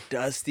just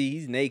dusty.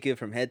 He's naked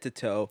from head to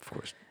toe. Of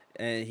course.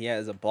 And he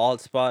has a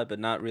bald spot, but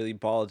not really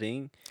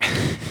balding,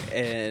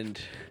 and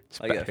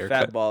like bad a haircut.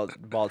 fat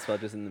bald spot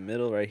just in the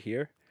middle right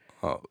here.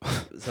 Oh.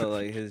 So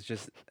like his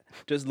just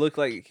looked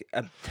like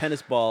a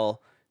tennis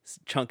ball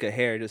chunk of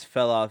hair just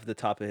fell off the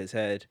top of his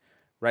head,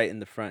 right in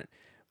the front.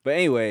 But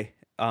anyway,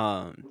 he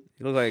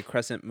looked like a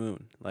crescent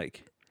moon,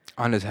 like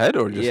On his head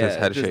or just his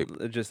head shape?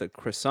 just a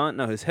croissant.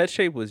 No, his head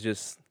shape was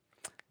just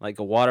like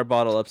a water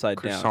bottle upside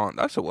down. Croissant.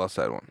 That's a well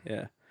said one.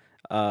 Yeah.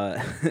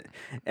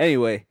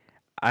 Anyway,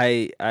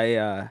 I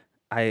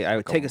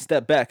would take a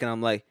step back and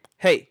I'm like,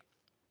 hey.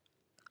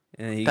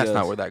 And he That's goes,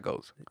 not where that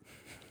goes.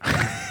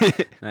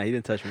 Nah, he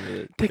didn't touch me with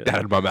it. Take that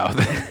out of my mouth.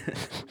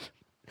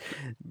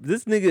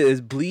 This nigga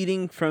is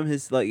bleeding from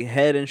his like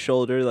head and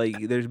shoulder. Like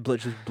there's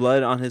just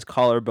blood on his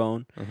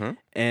collarbone. Mm-hmm.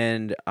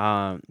 And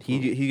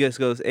he just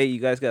goes, hey, you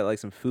guys got like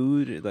some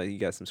food? Like you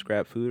got some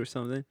scrap food or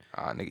something?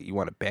 Nigga, you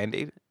want a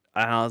Band-Aid?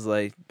 And I was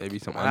like, Maybe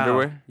some wow,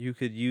 underwear? you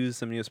could use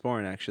some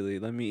Neosporin actually.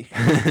 Let me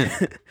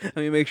let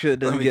me make sure it Let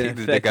doesn't me get take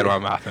this dick infected. out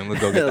of my mouth and we'll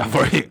go get that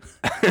for you.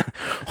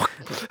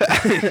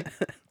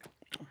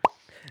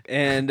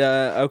 And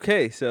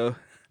okay, so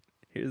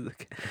here's the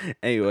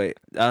anyway.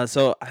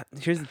 So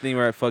here's the thing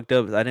where I fucked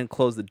up. Is I didn't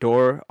close the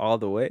door all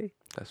the way,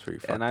 That's pretty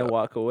fucked and I up.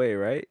 walk away.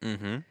 Right,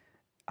 Mm-hmm.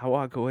 I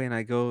walk away and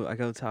I go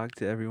talk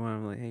to everyone.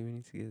 I'm like, hey, we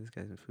need to get this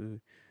guy some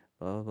food,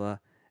 blah blah blah,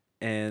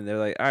 and they're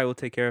like, all right, we'll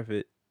take care of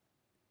it.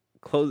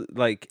 Close.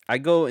 Like I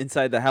go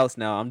inside the house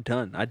now. I'm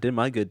done. I did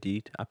my good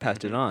deed. I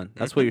passed it on.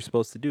 That's what you're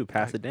supposed to do.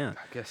 Pass it down.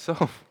 I guess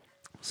so.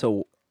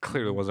 So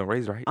Clearly wasn't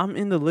raised right. I'm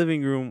in the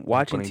living room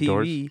watching Opening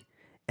doors. TV,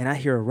 and I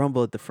hear a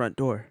rumble at the front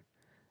door,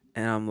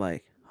 and I'm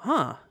like,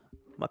 "Huh,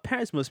 my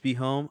parents must be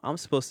home. I'm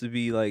supposed to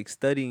be like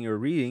studying or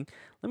reading.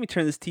 Let me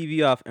turn this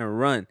TV off and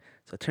run."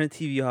 So I turn the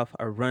TV off.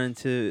 I run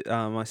into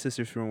my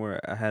sister's room where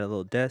I had a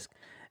little desk,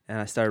 and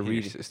I started In your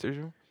reading. sister's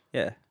room?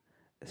 Yeah,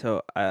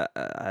 so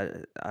I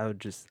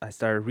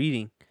started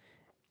reading,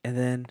 and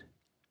then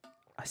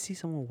I see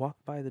someone walk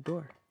by the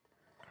door.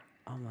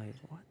 I'm like,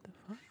 "What the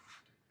fuck?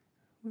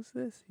 Who's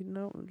this?" You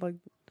know, like.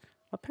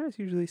 My parents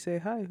usually say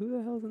hi. Who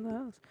the hell's in the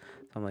house?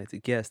 So I'm like, it's a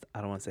guest I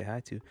don't want to say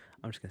hi to.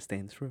 I'm just gonna stay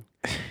in this room.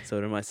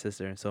 So did my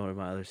sister, and so did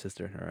my other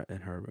sister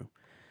in her room.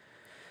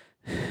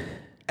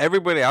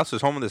 Everybody else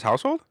is home in this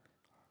household?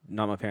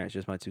 Not my parents,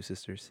 just my two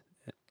sisters.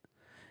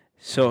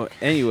 So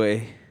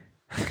anyway,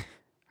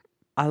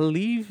 I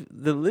leave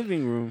the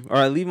living room, or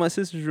I leave my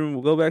sister's room.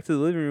 We'll go back to the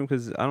living room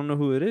because I don't know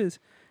who it is.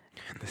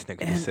 This nigga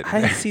just And sitting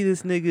I there. see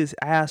this nigga's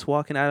ass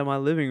walking out of my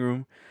living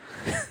room.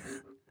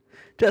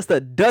 Just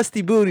a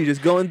dusty booty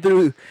just going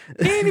through.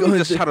 He didn't even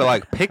just try to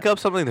like pick up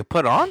something to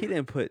put on. He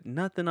didn't put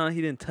nothing on.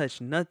 He didn't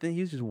touch nothing.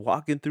 He was just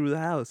walking through the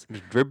house.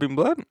 Just dripping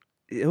blood.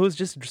 It was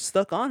just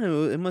stuck on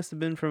him. It must have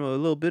been from a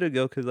little bit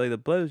ago because like the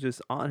blood was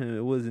just on him.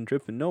 It wasn't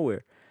dripping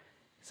nowhere.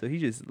 So he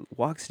just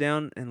walks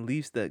down and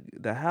leaves the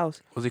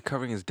house. Was he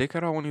covering his dick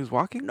at all when he was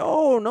walking?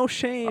 No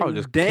shame. Oh,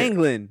 just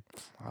dangling.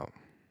 Oh.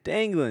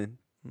 Dangling.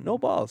 No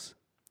balls.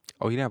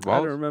 Oh, he didn't have I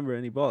balls. don't remember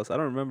any balls. I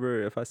don't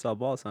remember if I saw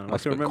balls on him.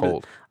 Must I have can been remember.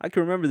 cold. I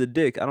can remember the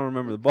dick. I don't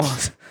remember the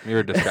balls. You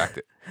were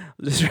distracted.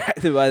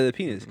 Distracted by the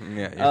penis.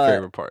 Yeah, your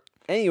favorite part.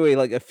 Anyway,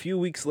 like a few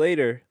weeks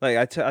later, like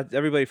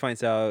everybody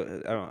finds out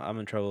I'm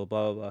in trouble.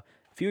 Blah blah blah.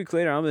 A few weeks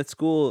later, I'm at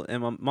school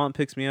and my mom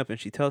picks me up and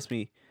she tells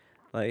me,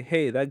 like,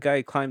 "Hey, that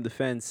guy climbed the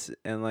fence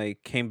and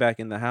like came back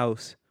in the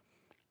house,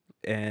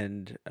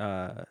 and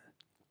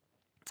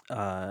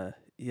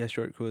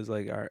Short was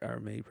like our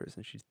maid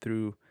person. She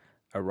threw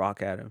a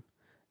rock at him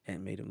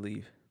and made him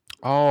leave.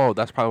 Oh,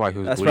 that's probably why he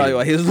was. That's bleeding. probably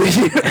why he was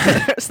leaving.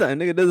 That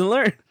nigga doesn't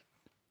learn.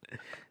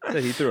 So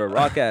he threw a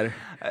rock at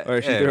her,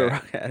 or she Yeah, threw a man.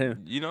 rock at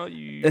him. You know,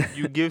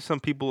 you give some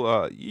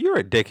people. You're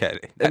a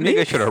dickhead. That Me?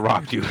 nigga should have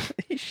robbed you.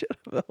 He should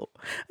have.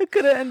 I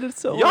could have ended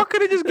so. Y'all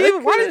could have just I gave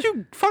him. Why coulda- did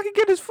you fucking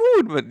get his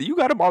food? But you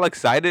got him all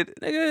excited.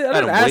 Nigga, I Had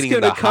didn't him ask waiting him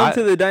in to the come hot-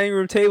 to the dining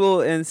room table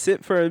and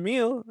sit for a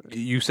meal.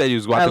 You said you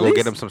was about At to go get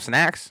least- him some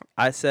snacks.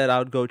 I said I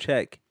would go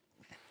check.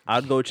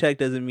 I'd go check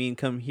doesn't mean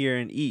come here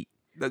and eat.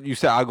 You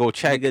said I'll go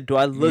check. Nigga, do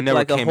I look never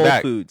like a came Whole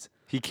back. Foods?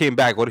 He came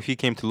back. What if he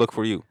came to look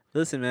for you?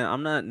 Listen, man,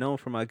 I'm not known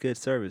for my good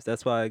service.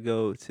 That's why I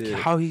go to.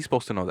 How he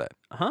supposed to know that?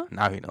 Huh?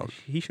 Now he knows.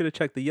 He should have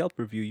checked the Yelp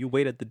review. You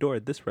wait at the door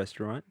at this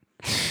restaurant.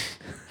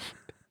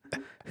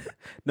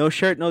 No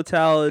shirt, no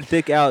towel,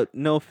 dick out,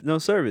 no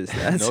service.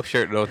 That's, No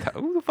shirt, no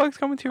towel. Who the fuck's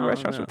coming to your I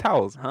don't restaurants know. with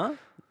towels? Huh?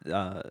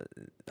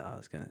 I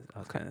was gonna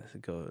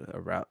go a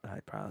route I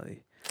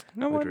probably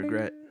No would one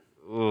regret.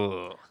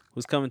 Ugh.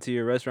 Who's coming to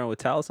your restaurant with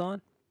towels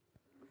on?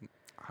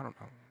 I don't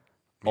know.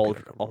 Maybe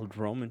like a Old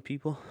Roman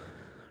people,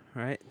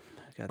 right?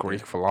 Got Greek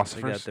They got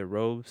philosophers, their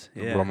robes.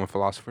 the Yeah. Roman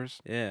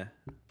philosophers. Yeah.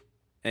 Who's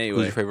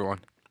Anyway, your favorite one?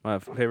 my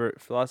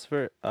favorite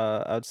philosopher,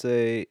 I'd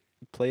say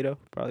Plato.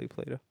 Probably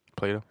Plato.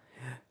 Plato.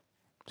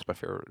 It's my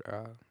favorite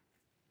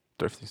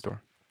thrifting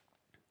store.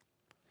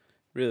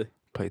 Really?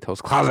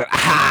 Plato's Closet.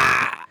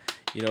 Ah!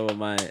 You know what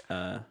my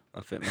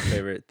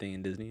favorite thing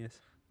in Disney is?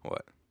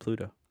 What?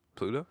 Pluto.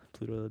 Pluto?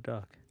 Pluto the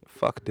dog.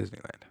 Fuck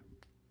Disneyland.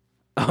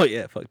 Oh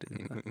yeah, fuck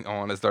Disneyland. I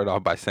want to start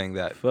off by saying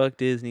that Fuck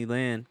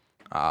Disneyland.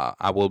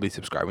 I will be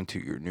subscribing to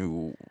your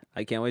new.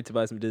 I can't wait to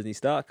buy some Disney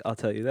stock. I'll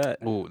tell you that.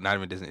 Ooh, not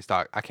even Disney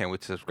stock. I can't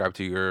wait to subscribe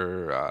to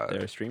your.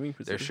 They're streaming.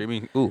 They're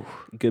streaming. Ooh,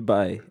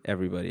 Goodbye,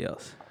 everybody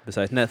else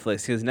besides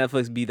Netflix, because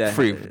Netflix be that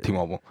free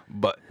T-Mobile.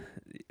 But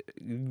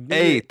Yeah,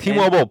 hey, and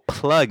T-Mobile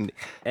plugged.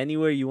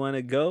 Anywhere you want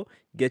to go,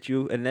 get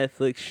you a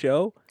Netflix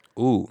show.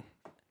 Ooh,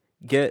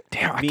 Get.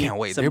 damn! I me can't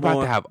wait. some They're about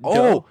more to have. dough.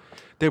 Oh,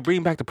 they're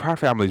bringing back the Proud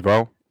Families,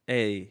 bro.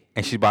 Hey,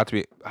 And she's about to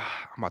be. I'm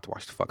about to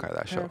watch the fuck out of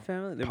that show. Parent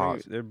Family.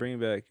 Pause. They're bringing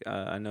back.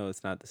 I know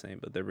it's not the same,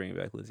 but they're bringing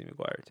back Lizzie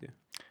McGuire too.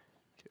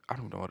 I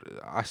don't know. What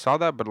I saw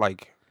that, but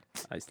like,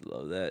 I used to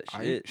love that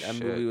I- shit. That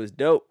shit. movie was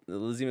dope. The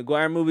Lizzie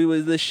McGuire movie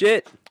was the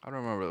shit. I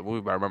don't remember the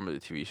movie, but I remember the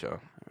TV show.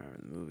 I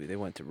remember the movie. They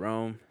went to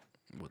Rome.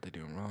 What they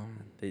doing wrong?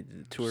 They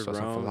did the tour of Saw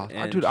some Rome. philosophy.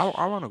 And Dude, I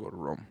want to go to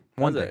Rome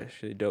that one was day.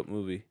 actually a dope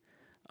movie.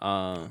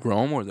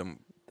 Rome or the.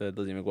 The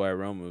Lizzie McGuire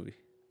Rome movie.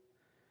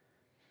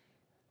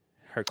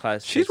 Her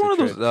class. She's takes a one of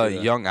those trip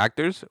to, young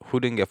actors who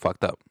didn't get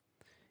fucked up.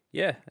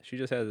 Yeah, she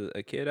just has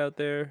a kid out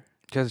there.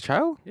 She has a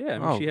child. Yeah, I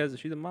mean, Oh.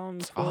 she's a mom,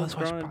 Oh, full that's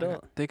why she grown probably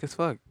adult. got thick as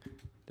fuck.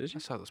 Did I she?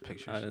 saw those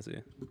pictures. I didn't see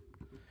it.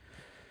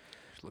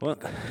 She's looking Well,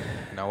 good.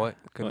 You know what?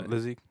 What?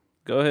 Lizzie,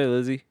 go ahead,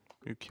 Lizzie.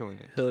 you're killing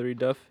it. Hillary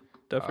Duffers.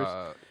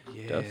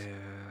 Yeah. Duff.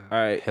 All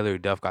right, Hillary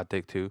Duff got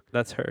thick too.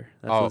 that's her.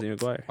 That's Oh. Lizzie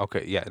McGuire.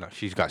 Okay, yeah, no,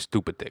 she's got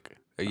stupid thick.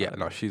 Yeah,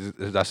 no,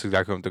 that's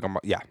exactly what I'm thinking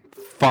about. Yeah,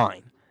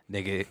 fine,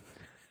 nigga.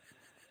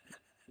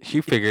 She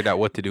figured out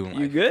what to do in You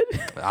life. good?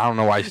 I don't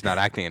know why she's not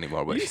acting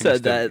anymore, but You she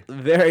said understood. that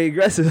very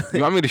aggressively.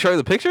 You want me to show you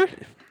the picture?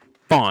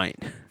 Fine.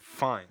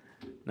 Fine.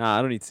 Nah,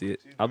 I don't need to see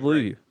it. I'll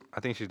believe you. I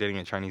think she's dating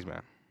a Chinese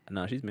man.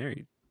 No, she's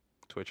married.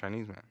 To a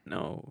Chinese man.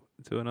 No,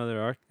 to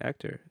another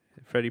actor,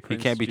 Freddie He Prinze.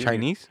 can't be Jr.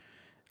 Chinese?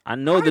 I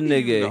know How the do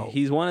you nigga. know?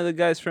 He's one of the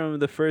guys from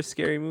the first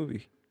Scary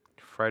Movie.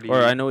 Freddie.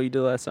 Or I know what you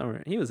did last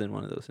summer. He was in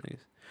one of those niggas.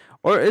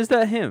 Or is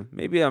that him?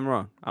 Maybe I'm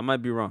wrong. I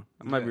might be wrong.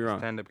 I might be wrong.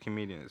 Stand-up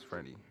comedian is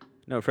Freddie.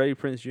 No, Freddie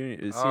Prinze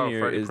Jr. Senior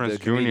Freddie is Prinze the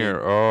Jr. comedian.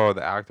 Oh,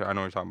 the actor. I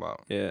know what you're talking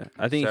about. Yeah,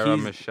 I think Sarah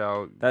he's.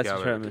 Michelle That's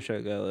Gellar. Sarah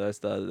Michelle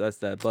Gellar. That's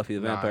that Buffy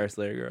the Nah. Vampire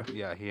Slayer girl.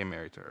 Yeah, he ain't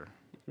married to her.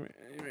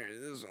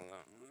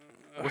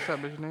 What's that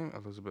bitch name?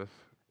 Elizabeth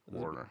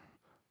Warner.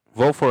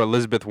 Vote for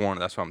Elizabeth Warner.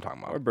 That's what I'm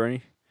talking Or about.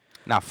 Bernie.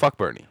 Nah, fuck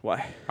Bernie. Why?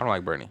 I don't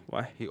like Bernie.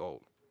 Why? He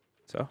old.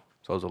 So?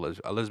 So is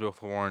Elizabeth.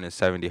 Elizabeth Warren is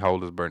 70. How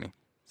old is Bernie?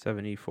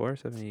 74,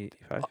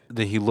 75?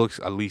 Then he looks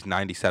at least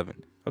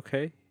 97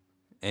 Okay.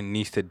 and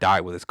needs to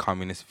die with his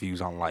communist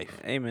views on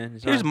life. Hey, man.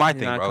 Here's my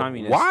thing, bro.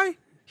 Why?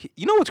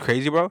 You know what's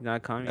crazy, bro?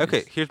 Not communist.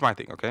 Okay, here's my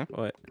thing. Okay,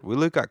 What? we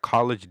look at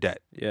college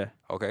debt. Yeah.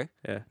 Okay.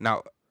 Yeah.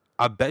 Now,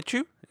 I bet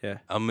you Yeah.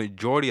 a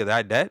majority of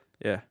that debt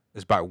Yeah.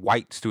 is by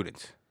white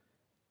students.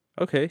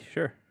 Okay.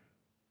 Sure.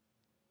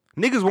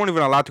 Niggas weren't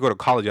even allowed to go to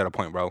college at a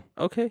point, bro.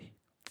 Okay.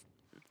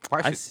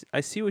 Why I, should,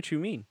 I see what you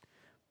mean.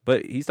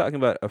 But he's talking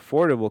about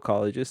affordable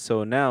colleges.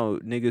 So now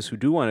niggas who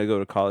do want to go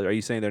to college, are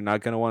you saying they're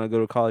not going to want to go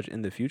to college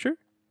in the future?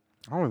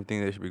 I don't even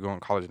think they should be going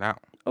to college now.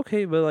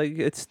 Okay, but like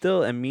it's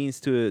still a means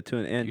to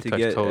an end You to touched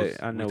get. toes.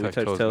 I know We we touched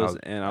touched toes, toes,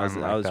 and I I was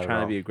didn't like that at trying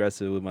to all. be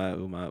aggressive with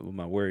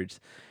my words,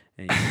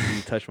 and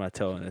you touched my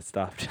toe and it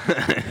stopped.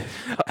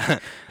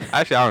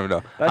 Actually, I don't even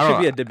know. That I should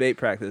don't be know. a debate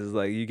practice. It's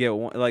like you get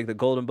one, like the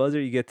golden buzzer,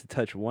 you get to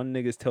touch one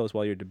nigga's toes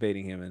while you're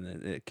debating him, and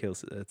then it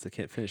kills. It's a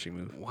finishing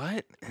move.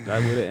 What? That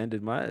would have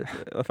ended my.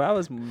 If I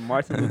was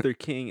Martin Luther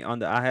King on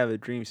the "I Have a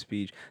Dream"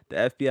 speech, the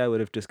FBI would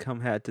have just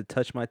had to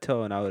touch my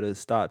toe, and I would have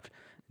stopped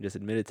and just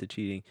admitted to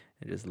cheating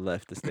and just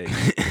left the stage.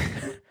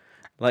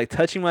 Like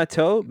touching my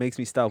toe makes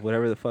me stop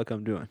whatever the fuck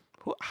I'm doing.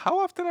 How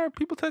often are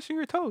people touching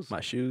your toes?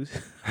 My shoes.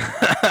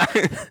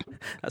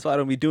 That's why I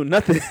don't be doing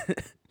nothing.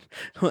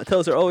 My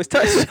toes are always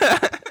touched.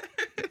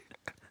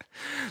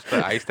 So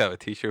I used to have a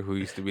teacher who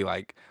used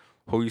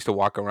to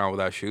walk around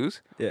without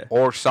shoes Yeah.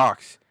 or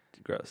socks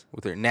Gross.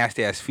 with her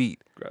nasty ass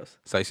feet. Gross.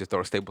 So I used to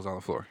throw staples on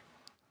the floor.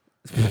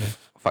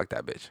 Fuck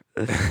that bitch.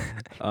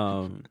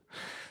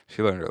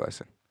 She learned her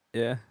lesson.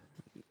 Yeah.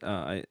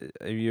 Have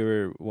you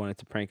ever wanted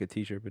to prank a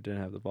teacher but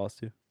didn't have the balls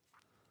to?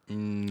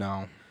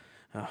 No.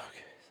 Oh, okay.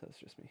 So that's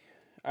just me.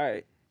 All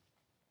right.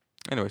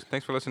 Anyways,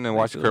 thanks for listening to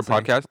Watch the Thanks Curb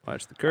for listening. podcast.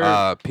 Watch the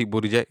curve. Pete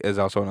Buttigieg is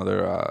also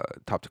another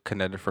top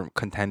contender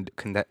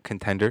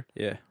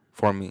Yeah.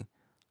 for me.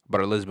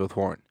 But Elizabeth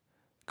Warren,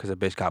 because a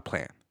bitch got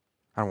plans.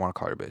 I don't want to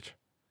call her bitch.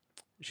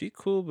 She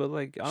cool, but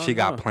like I don't She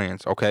got know.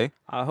 plans, okay?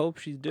 I hope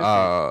she's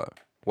different.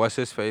 What's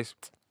his face?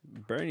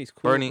 Bernie's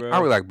cool. Bernie. Bro. I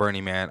really like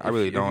Bernie, man. I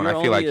really If don't. your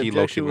I feel like only he low key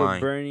objection with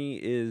lying. Bernie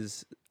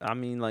is, I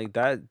mean, like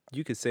that.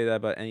 You could say that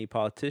about any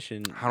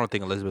politician I don't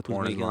think Elizabeth who's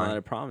Warren is making a lot lying.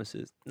 of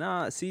promises.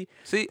 Nah, see,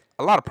 See,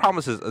 a lot of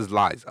promises is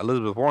lies.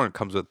 Elizabeth Warren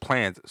comes with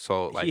plans,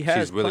 so like he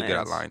has she's really good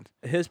at plans. lying.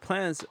 His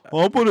plans.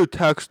 I'm gonna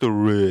tax the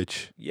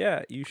rich.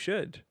 Yeah, you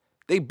should.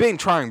 They've been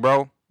trying,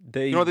 bro.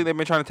 They You don't think they've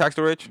been trying to tax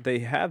the rich? they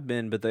have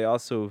been, but they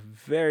also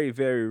very,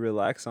 very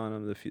relax on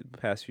them the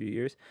past few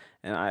years.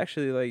 And I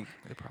actually like,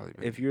 They probably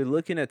been. if you're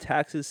looking at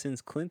taxes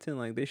since Clinton,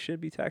 like they should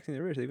be taxing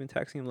the rich. They've been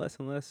taxing them less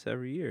and less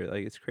every year.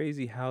 Like it's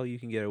crazy how you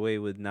can get away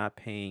with not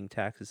paying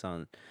taxes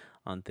on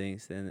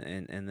things, and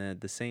then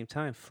at the same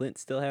time Flint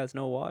still has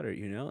no water.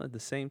 At the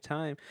same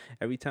time,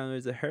 every time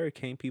there's a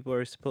hurricane, people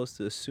are supposed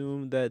to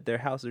assume that their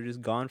houses are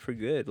just gone for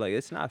good. Like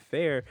it's not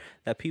fair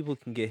that people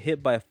can get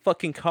hit by a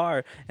fucking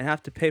car and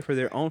have to pay for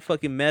their own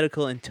fucking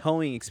medical and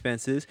towing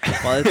expenses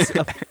while it's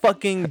a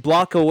fucking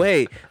block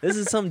away. This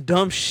is some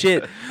dumb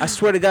shit. I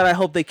swear to God, I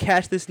hope they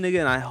catch this nigga,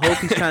 and I hope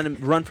he's trying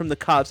to run from the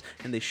cops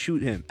and they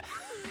shoot him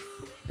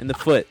in the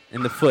foot.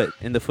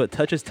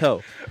 Touch his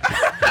toe.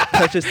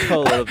 Touch his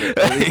toe a little bit.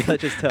 At least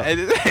touch his toe.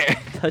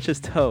 Touch his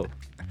toe.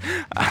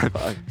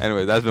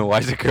 Anyway, that's been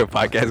Watch the Curb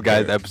podcast,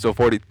 guys. Episode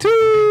 42.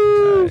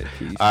 All right,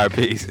 peace. All right,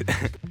 peace.